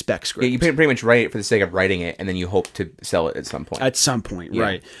called a spec script. Yeah, you pretty much write it for the sake of writing it, and then you hope to sell it at some point. At some point, yeah.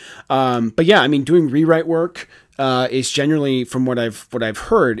 Right. But yeah, I mean, doing rewrite work is generally, from what I've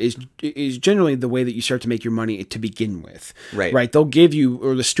heard, is generally the way that you start to make your money to begin with. Right. Right. They'll give you,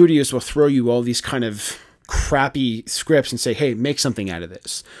 or the studios will throw you all these kind of crappy scripts and say, hey, make something out of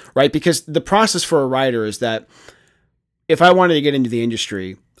this. Right. Because the process for a writer is that if I wanted to get into the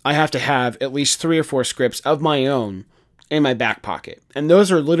industry, I have to have at least 3 or 4 scripts of my own in my back pocket. And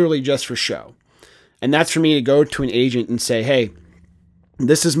those are literally just for show. And that's for me to go to an agent and say, hey,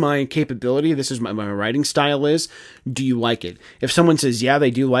 this is my capability. This is my writing style is. Do you like it? If someone says, yeah,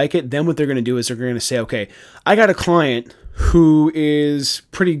 they do like it, then what they're going to do is they're going to say, okay, I got a client who is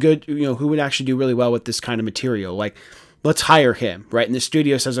pretty good, who would actually do really well with this kind of material. Like, let's hire him, right? And the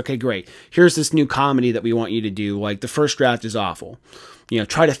studio says, okay, great. Here's this new comedy that we want you to do. Like, the first draft is awful.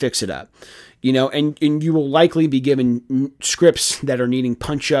 Try to fix it up. And you will likely be given scripts that are needing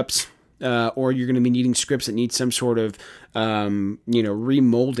punch-ups, or you're going to be needing scripts that need some sort of,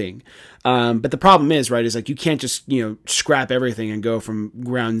 remolding. But the problem is, right, is like you can't just, scrap everything and go from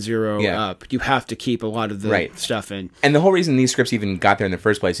ground zero up. You have to keep a lot of the stuff in. And the whole reason these scripts even got there in the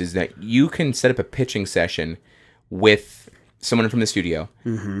first place is that you can set up a pitching session with someone from the studio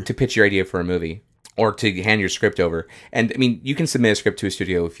to pitch your idea for a movie or to hand your script over. And I mean, you can submit a script to a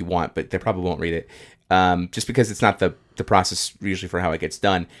studio if you want, but they probably won't read it. Just because it's not the process usually for how it gets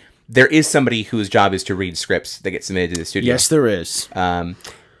done. There is somebody whose job is to read scripts that get submitted to the studio. Yes, there is.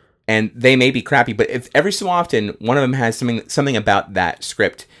 And they may be crappy, but if every so often one of them has something about that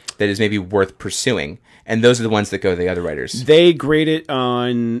script that is maybe worth pursuing, and those are the ones that go to the other writers. They grade it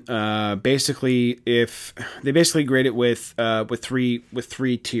on basically grade it with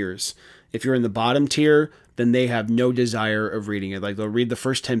three tiers. If you're in the bottom tier, then they have no desire of reading it. Like they'll read the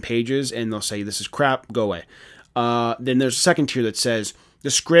first 10 pages and they'll say, "This is crap, go away." Then there's a second tier that says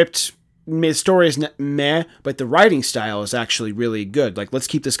the script, the story is meh, but the writing style is actually really good. Like, let's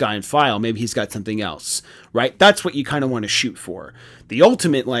keep this guy in file. Maybe he's got something else, right? That's what you kind of want to shoot for. The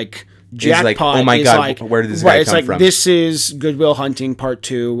ultimate, jackpot like, oh my God, where did this guy come from? This is Good Will Hunting Part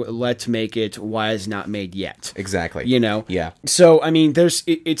 2. Let's make it. Why is not made yet? Exactly. Yeah. So, I mean,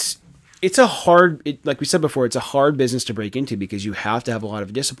 it's a hard, like we said before, it's a hard business to break into because you have to have a lot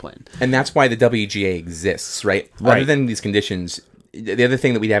of discipline. And that's why the WGA exists, right? Other than these conditions, the other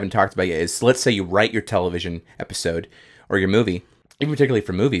thing that we haven't talked about yet is, let's say you write your television episode or your movie, even particularly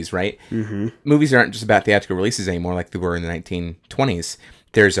for movies, right? Mm-hmm. Movies aren't just about theatrical releases anymore like they were in the 1920s.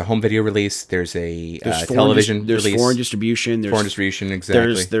 There's a home video release. There's a television release. There's foreign distribution.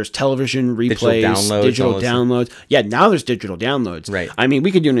 Exactly. There's television replays, digital downloads. Yeah, now there's digital downloads. Right. I mean,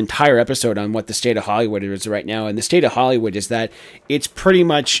 we could do an entire episode on what the state of Hollywood is right now. And the state of Hollywood is that it's pretty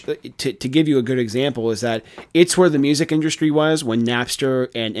much, to give you a good example, is that it's where the music industry was when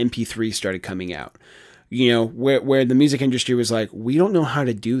Napster and MP3 started coming out. Where the music industry was like, we don't know how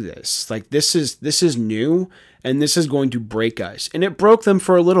to do this. Like, this is new, and this is going to break us. And it broke them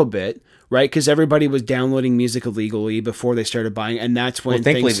for a little bit, right? Because everybody was downloading music illegally before they started buying, and that's when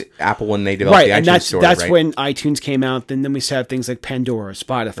thankfully Apple, when they developed the iTunes store, that's when iTunes came out. Then we have things like Pandora,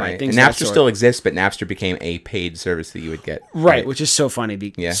 Spotify, things. And Napster still exists, but Napster became a paid service that you would get, right? Which is so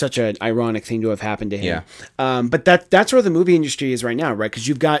funny. Such an ironic thing to have happened to him. Yeah. But that's where the movie industry is right now, right? Because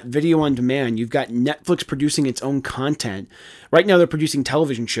you've got video on demand, you've got Netflix producing its own content. Right now, they're producing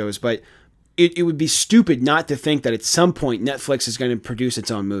television shows, but it would be stupid not to think that at some point Netflix is going to produce its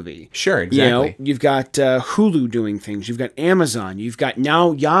own movie. Sure, exactly. You've got Hulu doing things. You've got Amazon. You've got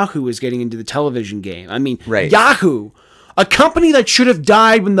now Yahoo is getting into the television game. I mean, Yahoo, a company that should have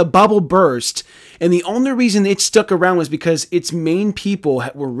died when the bubble burst, and the only reason it stuck around was because its main people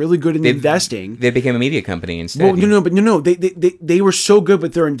were really good in investing. They became a media company instead. Well, no. They were so good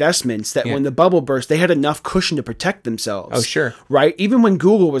with their investments that when the bubble burst, they had enough cushion to protect themselves. Oh, sure. Right? Even when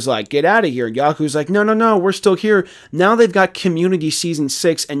Google was like, get out of here, and Yahoo's like, no, we're still here. Now they've got Community Season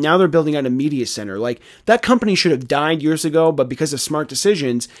 6, and now they're building out a media center. Like, that company should have died years ago, but because of smart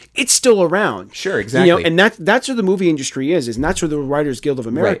decisions, it's still around. Sure, exactly. And that's where the movie industry is, and that's where the Writers Guild of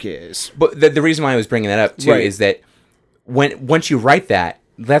America is. But the reason why I was bringing that up too is that once you write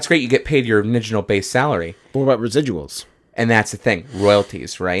that's great. You get paid your original base salary. What about residuals? And that's the thing,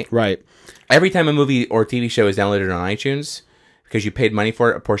 royalties, right? Right. Every time a movie or TV show is downloaded on iTunes, because you paid money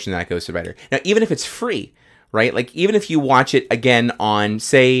for it, a portion of that goes to the writer. Now, even if it's free, right? Like, even if you watch it again on,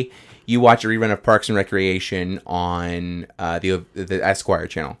 say, you watch a rerun of Parks and Recreation on the Esquire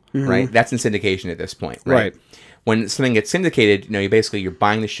channel, right? That's in syndication at this point, right? When something gets syndicated, you're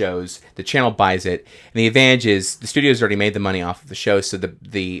buying the shows, the channel buys it, and the advantage is the studio's already made the money off of the show, so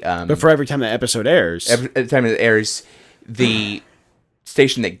but for every time that episode airs, the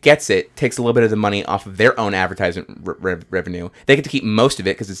station that gets it takes a little bit of the money off of their own advertisement revenue. They get to keep most of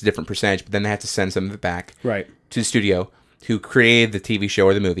it because it's a different percentage, but then they have to send some of it back to the studio who created the TV show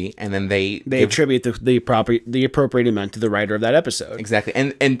or the movie, and then they attribute the appropriate amount to the writer of that episode. Exactly.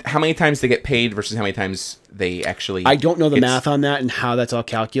 And how many times they get paid versus how many times they actually... I don't know the math on that and how that's all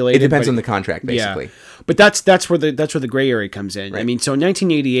calculated. It depends on the contract, basically. Yeah. But that's where the gray area comes in. Right. I mean, so in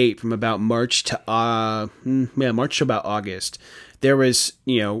 1988, from about March to about August, there was,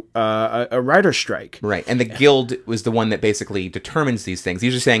 a writer's strike. Right. And the guild was the one that basically determines these things.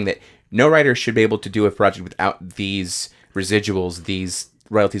 These are saying that no writer should be able to do a project without these residuals, these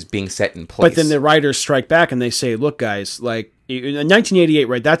royalties being set in place. But then the writers strike back and they say, look, guys, like in 1988,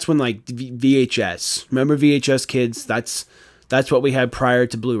 right? That's when like VHS, remember VHS, kids? That's what we had prior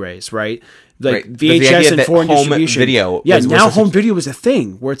to Blu-rays, right? Like VHS and foreign distribution. Video now home video was a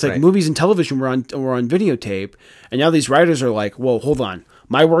thing where it's like movies and television were on videotape, and now these writers are like, whoa, hold on.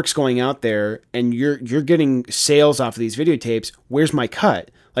 my work's going out there and you're getting sales off of these videotapes. Where's my cut?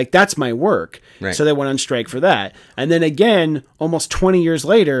 Like, that's my work. Right. So they went on strike for that. And then again, almost 20 years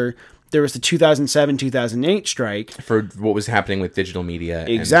later, there was the 2007-2008 strike. For what was happening with digital media.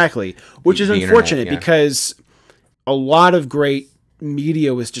 Exactly. Which is the unfortunate internet, yeah. because a lot of great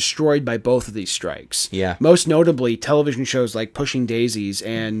media was destroyed by both of these strikes. Yeah. Most notably, television shows like Pushing Daisies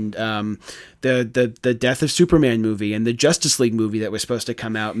and the Death of Superman movie and the Justice League movie that was supposed to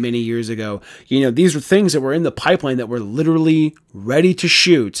come out many years ago. You know, these were things that were in the pipeline that were literally ready to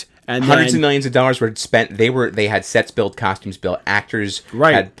shoot. And hundreds of millions of dollars were spent. They had sets built, costumes built, actors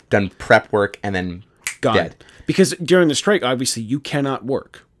had done prep work, and then gone. Dead. Because during the strike, obviously, you cannot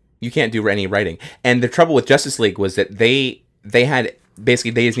work. You can't do any writing. And the trouble with Justice League was that they had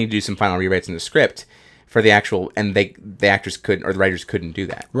basically they just need to do some final rewrites in the script for the actual, and the actors couldn't, or the writers couldn't do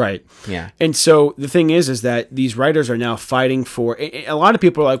that. Right. Yeah. And so the thing is that these writers are now fighting for. A lot of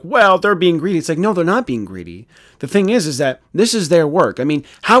people are like, well, they're being greedy. It's like, no, they're not being greedy. The thing is that this is their work. I mean,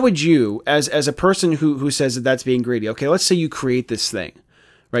 how would you, as a person who says that that's being greedy? Okay, let's say you create this thing,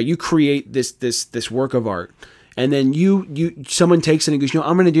 right? You create this work of art. And then someone takes it and goes,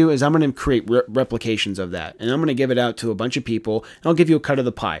 I'm going to create replications of that. And I'm going to give it out to a bunch of people. And I'll give you a cut of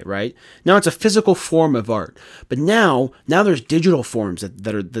the pie, right? Now it's a physical form of art. But now there's digital forms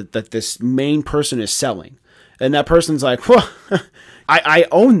that this main person is selling. And that person's like, well, I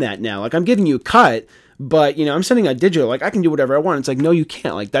own that now. Like, I'm giving you a cut, but, I'm sending out digital. Like, I can do whatever I want. It's like, no, you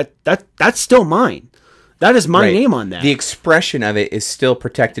can't. Like, that's still mine. That is my name on that. The expression of it is still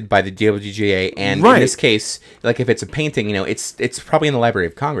protected by the WGA, and in this case, like if it's a painting, it's probably in the Library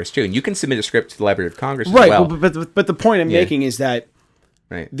of Congress too, and you can submit a script to the Library of Congress as well. But the point I'm making is that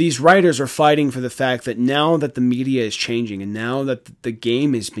these writers are fighting for the fact that now that the media is changing, and now that the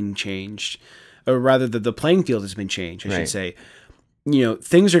game has been changed, or rather that the playing field has been changed, I should say,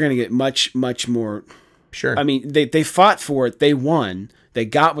 things are going to get much, much more. Sure. I mean, they fought for it. They won. They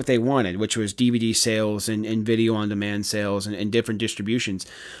got what they wanted, which was DVD sales and video on demand sales and different distributions.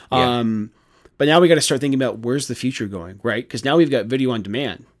 Yeah. But now we got to start thinking about where's the future going, right? Because now we've got video on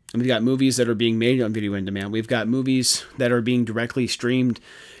demand. And we've got movies that are being made on video on demand. We've got movies that are being directly streamed.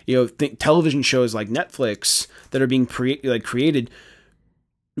 Television shows like Netflix that are being created.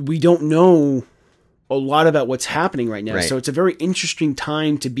 We don't know a lot about what's happening right now. Right. So it's a very interesting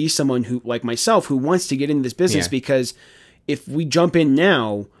time to be someone who, like myself, who wants to get into this business because if we jump in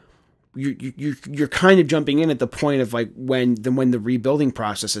now, you're kind of jumping in at the point of like when the rebuilding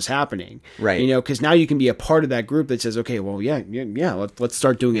process is happening, right? Because now you can be a part of that group that says, okay, well, let's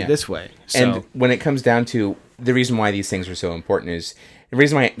start doing it this way. So. And when it comes down to the reason why these things are so important is the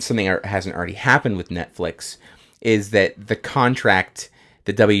reason why something hasn't already happened with Netflix is that the contract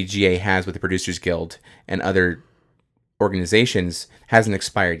the WGA has with the Producers Guild and other organizations hasn't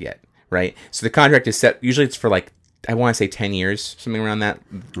expired yet, right? So the contract is set. Usually, it's for like, I want to say 10 years, something around that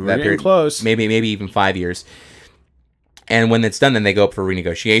period. Close. Maybe even 5 years. And when it's done, then they go up for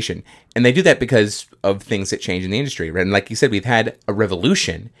renegotiation. And they do that because of things that change in the industry, right? And like you said, we've had a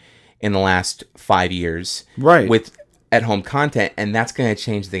revolution in the last 5 years with at-home content, and that's going to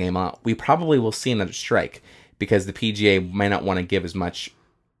change the game a lot. We probably will see another strike because the PGA might not want to give as much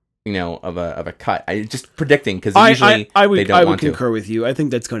of a cut. I just predicting because usually I would concur with you. I think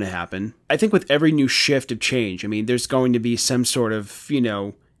that's going to happen. I think with every new shift of change, I mean, there's going to be some sort of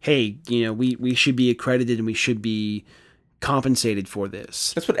hey, we should be accredited and we should be compensated for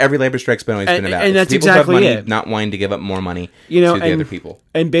this. That's what every labor strike's always been about. And that's people exactly who have money, it. Not wanting to give up more money to the other people.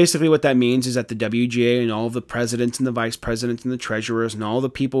 And basically what that means is that the WGA and all of the presidents and the vice presidents and the treasurers and all the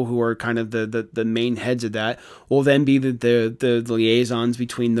people who are kind of the main heads of that will then be the liaisons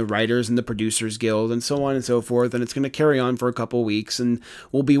between the writers and the Producers Guild and so on and so forth. And it's going to carry on for a couple of weeks and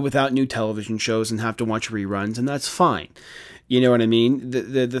we'll be without new television shows and have to watch reruns, and that's fine. You know what I mean?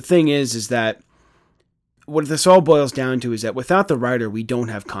 The thing is that what this all boils down to is that without the writer, we don't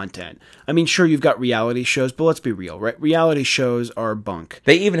have content. I mean, sure, you've got reality shows, but let's be real, right? Reality shows are bunk.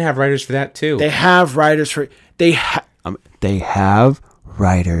 They even have writers for that too. They have writers for they have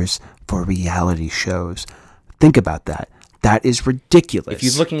writers for reality shows. Think about that. That is ridiculous.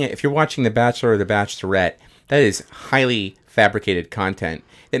 If you're watching The Bachelor or The Bachelorette, that is highly fabricated content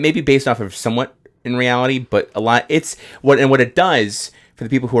that may be based off of somewhat in reality, but a lot. It's what it does. For the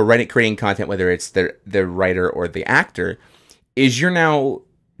people who are creating content, whether it's the writer or the actor, is you're now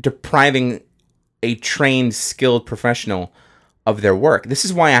depriving a trained, skilled professional of their work. This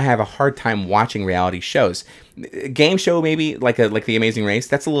is why I have a hard time watching reality shows. A game show, maybe like The Amazing Race,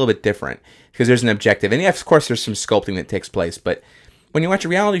 that's a little bit different because there's an objective, and of course there's some sculpting that takes place. But when you watch a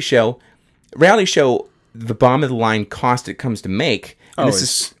reality show, the bottom of the line cost it comes to make And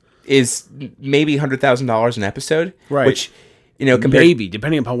this is maybe $100,000 an episode, right? Which, maybe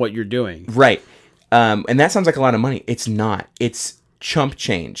depending upon what you're doing, right? And that sounds like a lot of money. It's not. It's chump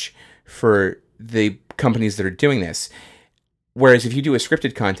change for the companies that are doing this. Whereas if you do a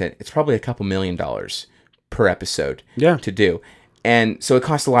scripted content, it's probably a couple $1 million per episode to do. And so it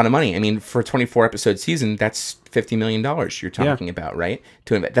costs a lot of money. I mean, for a 24 episode season, that's $50 million you're talking about, right?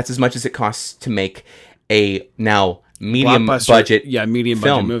 That's as much as it costs to make a now medium budget budget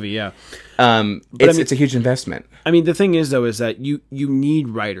movie, it's a huge investment. I mean, the thing is, though, is that you need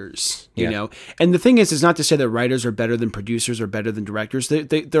writers, you know? And the thing is not to say that writers are better than producers or better than directors.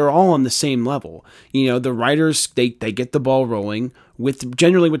 They're all on the same level. The writers, they get the ball rolling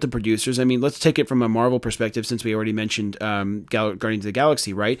generally with the producers. I mean, let's take it from a Marvel perspective, since we already mentioned Guardians of the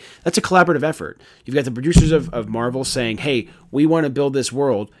Galaxy, right? That's a collaborative effort. You've got the producers of Marvel saying, hey, we want to build this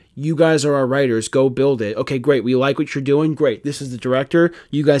world. You guys are our writers. Go build it. Okay, great. We like what you're doing. Great. This is the director.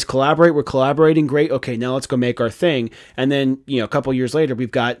 You guys collaborate. We're collaborating. Great. Okay, now let's go make our thing. And then, a couple years later,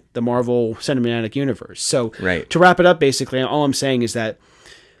 we've got the Marvel Cinematic Universe. So to wrap it up, basically, all I'm saying is that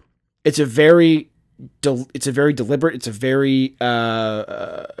it's a very deliberate, it's a very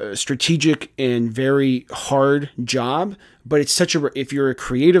strategic and very hard job, but it's if you're a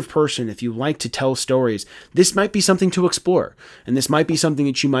creative person, if you like to tell stories, this might be something to explore, and this might be something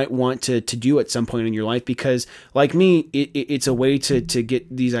that you might want to do at some point in your life, because like me, it's a way to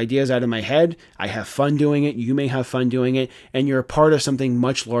get these ideas out of my head. I have fun doing it. You may have fun doing it, and you're a part of something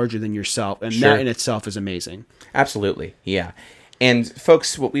much larger than yourself, and that in itself is amazing. Absolutely. Yeah. And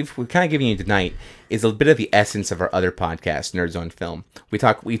folks, what we've kind of given you tonight is a bit of the essence of our other podcast, Nerds on Film. We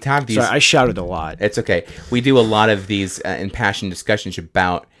have these. Sorry, I shouted a lot. It's okay. We do a lot of these impassioned discussions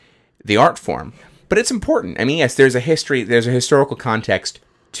about the art form, but it's important. I mean, yes, there's a historical context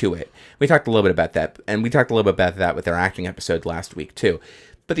to it. We talked a little bit about that, and we talked a little bit about that with our acting episode last week too.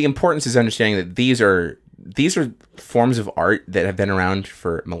 But the importance is understanding that these are forms of art that have been around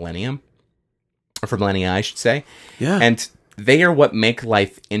for millennia, I should say. Yeah. And they are what make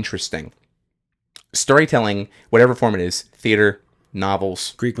life interesting. Storytelling, whatever form it is, theater,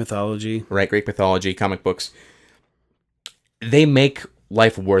 novels, Greek mythology, comic books, they make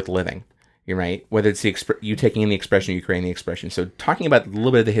life worth living. You're right. Whether it's you taking in the expression, you creating the expression. So talking about a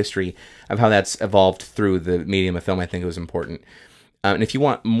little bit of the history of how that's evolved through the medium of film, I think it was important. And if you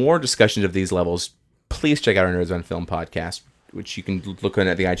want more discussions of these levels, please check out our Nerds on Film podcast, which you can look on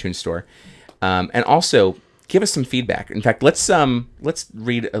at the iTunes store. And also, give us some feedback. In fact, let's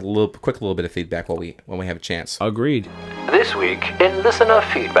read a little bit of feedback when we have a chance. Agreed. This week in listener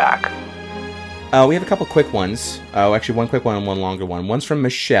feedback, we have a couple quick ones. Actually, one quick one and one longer one. One's from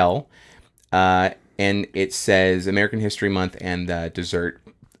Michelle, and it says American History Month and dessert.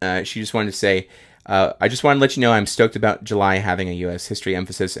 She just wanted to say, I just wanted to let you know I'm stoked about July having a U.S. history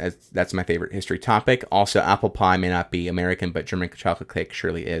emphasis, as that's my favorite history topic. Also, apple pie may not be American, but German chocolate cake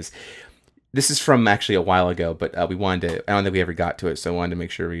surely is. This is from actually a while ago, but we wanted to. I don't think we ever got to it, so I wanted to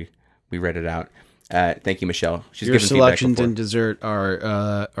make sure we read it out. Thank you, Michelle. Your selections in dessert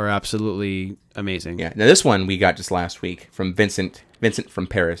are absolutely amazing. Yeah. Now this one we got just last week from Vincent. Vincent from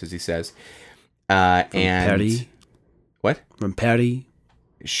Paris, as he says. From Paris. What? From Paris.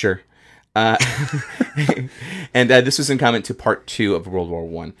 Sure. And this was in comment to part 2 of World War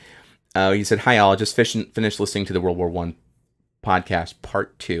One. He said, "Hi, all. I just finished listening to the World War One podcast,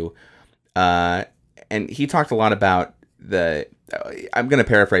 part 2." And he talked a lot about I'm going to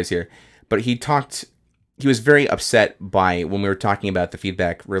paraphrase here, but he was very upset by when we were talking about the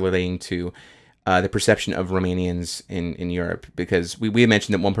feedback relating to the perception of Romanians in Europe, because we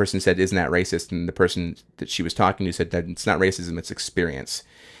mentioned that one person said, "Isn't that racist?" And the person that she was talking to said that it's not racism, it's experience.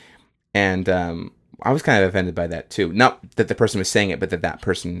 And I was kind of offended by that too. Not that the person was saying it, but that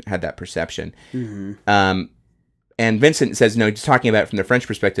person had that perception. Mm-hmm. And Vincent says, no, just talking about it from the French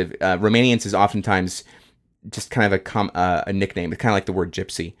perspective, Romanians is oftentimes just kind of a nickname. It's kind of like the word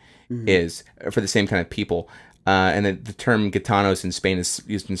gypsy is for the same kind of people. And the term gitanos in Spain is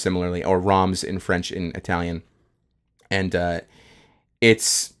used in similarly, or Roms in French and Italian. And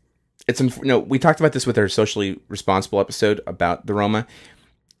we talked about this with our socially responsible episode about the Roma.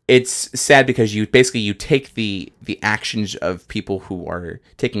 It's sad because you take the actions of people who are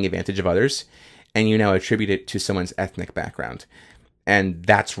taking advantage of others, and you now attribute it to someone's ethnic background. And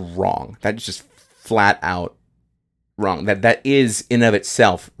that's wrong. That's just flat out wrong. That is in of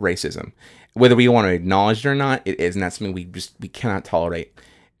itself racism. Whether we want to acknowledge it or not, it is, and that's something we cannot tolerate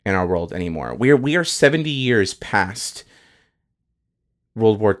in our world anymore. We are 70 years past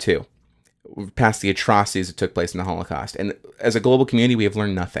World War II. past the atrocities that took place in the Holocaust. And as a global community, we have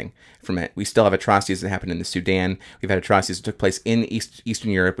learned nothing from it. We still have atrocities that happened in the Sudan. We've had atrocities that took place in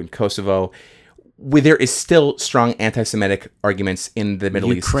Eastern Europe and Kosovo. There is still strong anti-Semitic arguments in the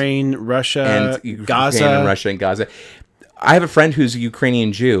Middle East. Ukraine, Russia, Gaza. Ukraine and Russia and Gaza. I have a friend who's a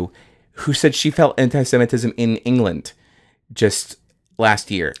Ukrainian Jew who said she felt anti-Semitism in England just last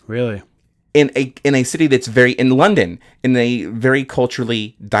year. Really? In a city that's in London, in a very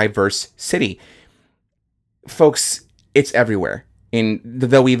culturally diverse city. Folks, it's everywhere.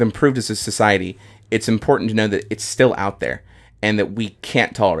 Though we've improved as a society, it's important to know that it's still out there and that we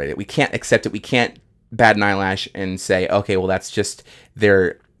can't tolerate it. We can't accept it. We can't bat an eyelash and say, okay, well, that's just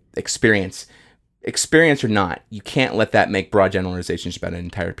their experience. Experience or not, you can't let that make broad generalizations about an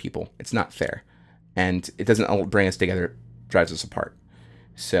entire people. It's not fair. And it doesn't bring us together. It drives us apart.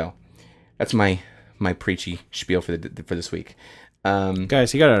 So that's my preachy spiel for this week.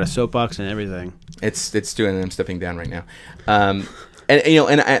 Guys, he got out a soapbox and everything. It's doing. I'm stepping down right now. And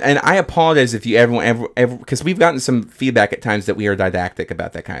I apologize if you ever because we've gotten some feedback at times that we are didactic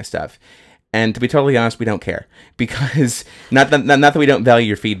about that kind of stuff. And to be totally honest, we don't care, because not that we don't value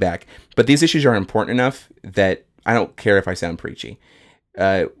your feedback, but these issues are important enough that I don't care if I sound preachy.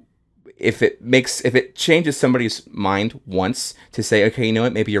 If it changes somebody's mind once to say, okay, you know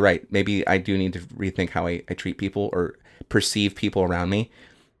what, maybe you're right. Maybe I do need to rethink how I treat people or perceive people around me,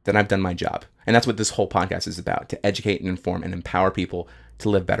 then I've done my job. And that's what this whole podcast is about, to educate and inform and empower people to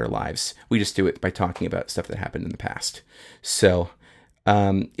live better lives. We just do it by talking about stuff that happened in the past. So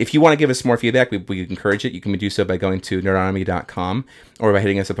if you want to give us more feedback, we encourage it. You can do so by going to nerdonomy.com or by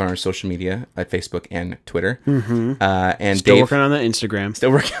hitting us up on our social media at Facebook and Twitter. Mm-hmm. And still Dave, working on the Instagram.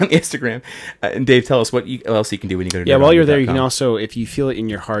 Still working on the Instagram. And Dave, tell us what else you can do when you go to while you're there, you can also, if you feel it in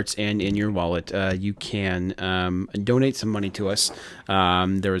your hearts and in your wallet, you can donate some money to us.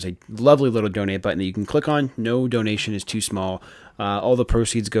 There is a lovely little donate button that you can click on. No donation is too small. All the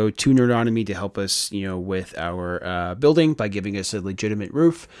proceeds go to Nerdonomy to help us, with our building by giving us a legitimate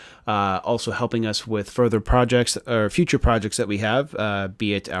roof. Also helping us with further projects or future projects that we have,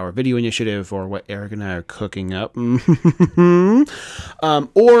 be it our video initiative or what Eric and I are cooking up.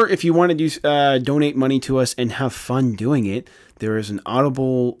 Or if you want to donate money to us and have fun doing it, there is an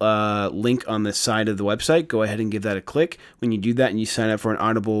Audible link on the side of the website. Go ahead and give that a click. When you do that and you sign up for an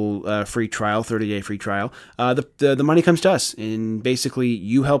Audible free trial, 30-day free trial, the money comes to us. And basically,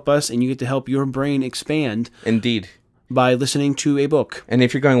 you help us and you get to help your brain expand. Indeed. By listening to a book. And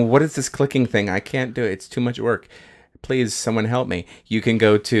if you're going, what is this clicking thing? I can't do it. It's too much work. Please, someone help me. You can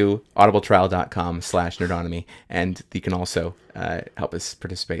go to audibletrial.com/nerdonomy, and you can also help us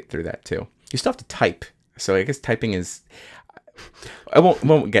participate through that too. You still have to type. So I guess typing is... I won't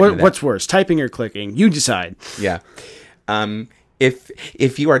get into that. What's worse, typing or clicking? You decide. Yeah.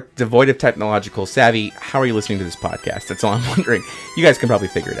 If you are devoid of technological savvy, how are you listening to this podcast? That's all I'm wondering. You guys can probably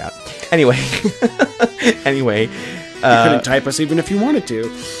figure it out. Anyway. You couldn't type us even if you wanted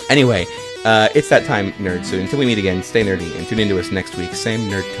to. Anyway, it's that time, nerds. So until we meet again, stay nerdy and tune into us next week. Same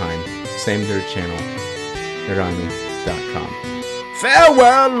nerd time, same nerd channel, nerdonomy.com.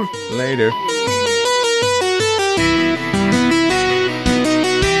 Farewell! Later.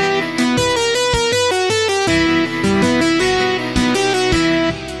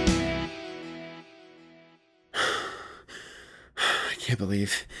 I can't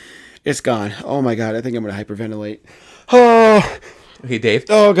believe it's gone. Oh my god, I think I'm gonna hyperventilate. Oh. Okay, Dave.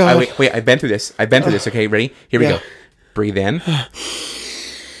 Oh god. Wait, I've been through this. Okay, ready? Here we go. Breathe in.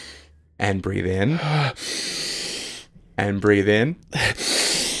 And breathe in. And breathe in.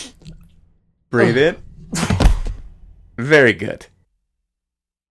 Breathe in. Very good.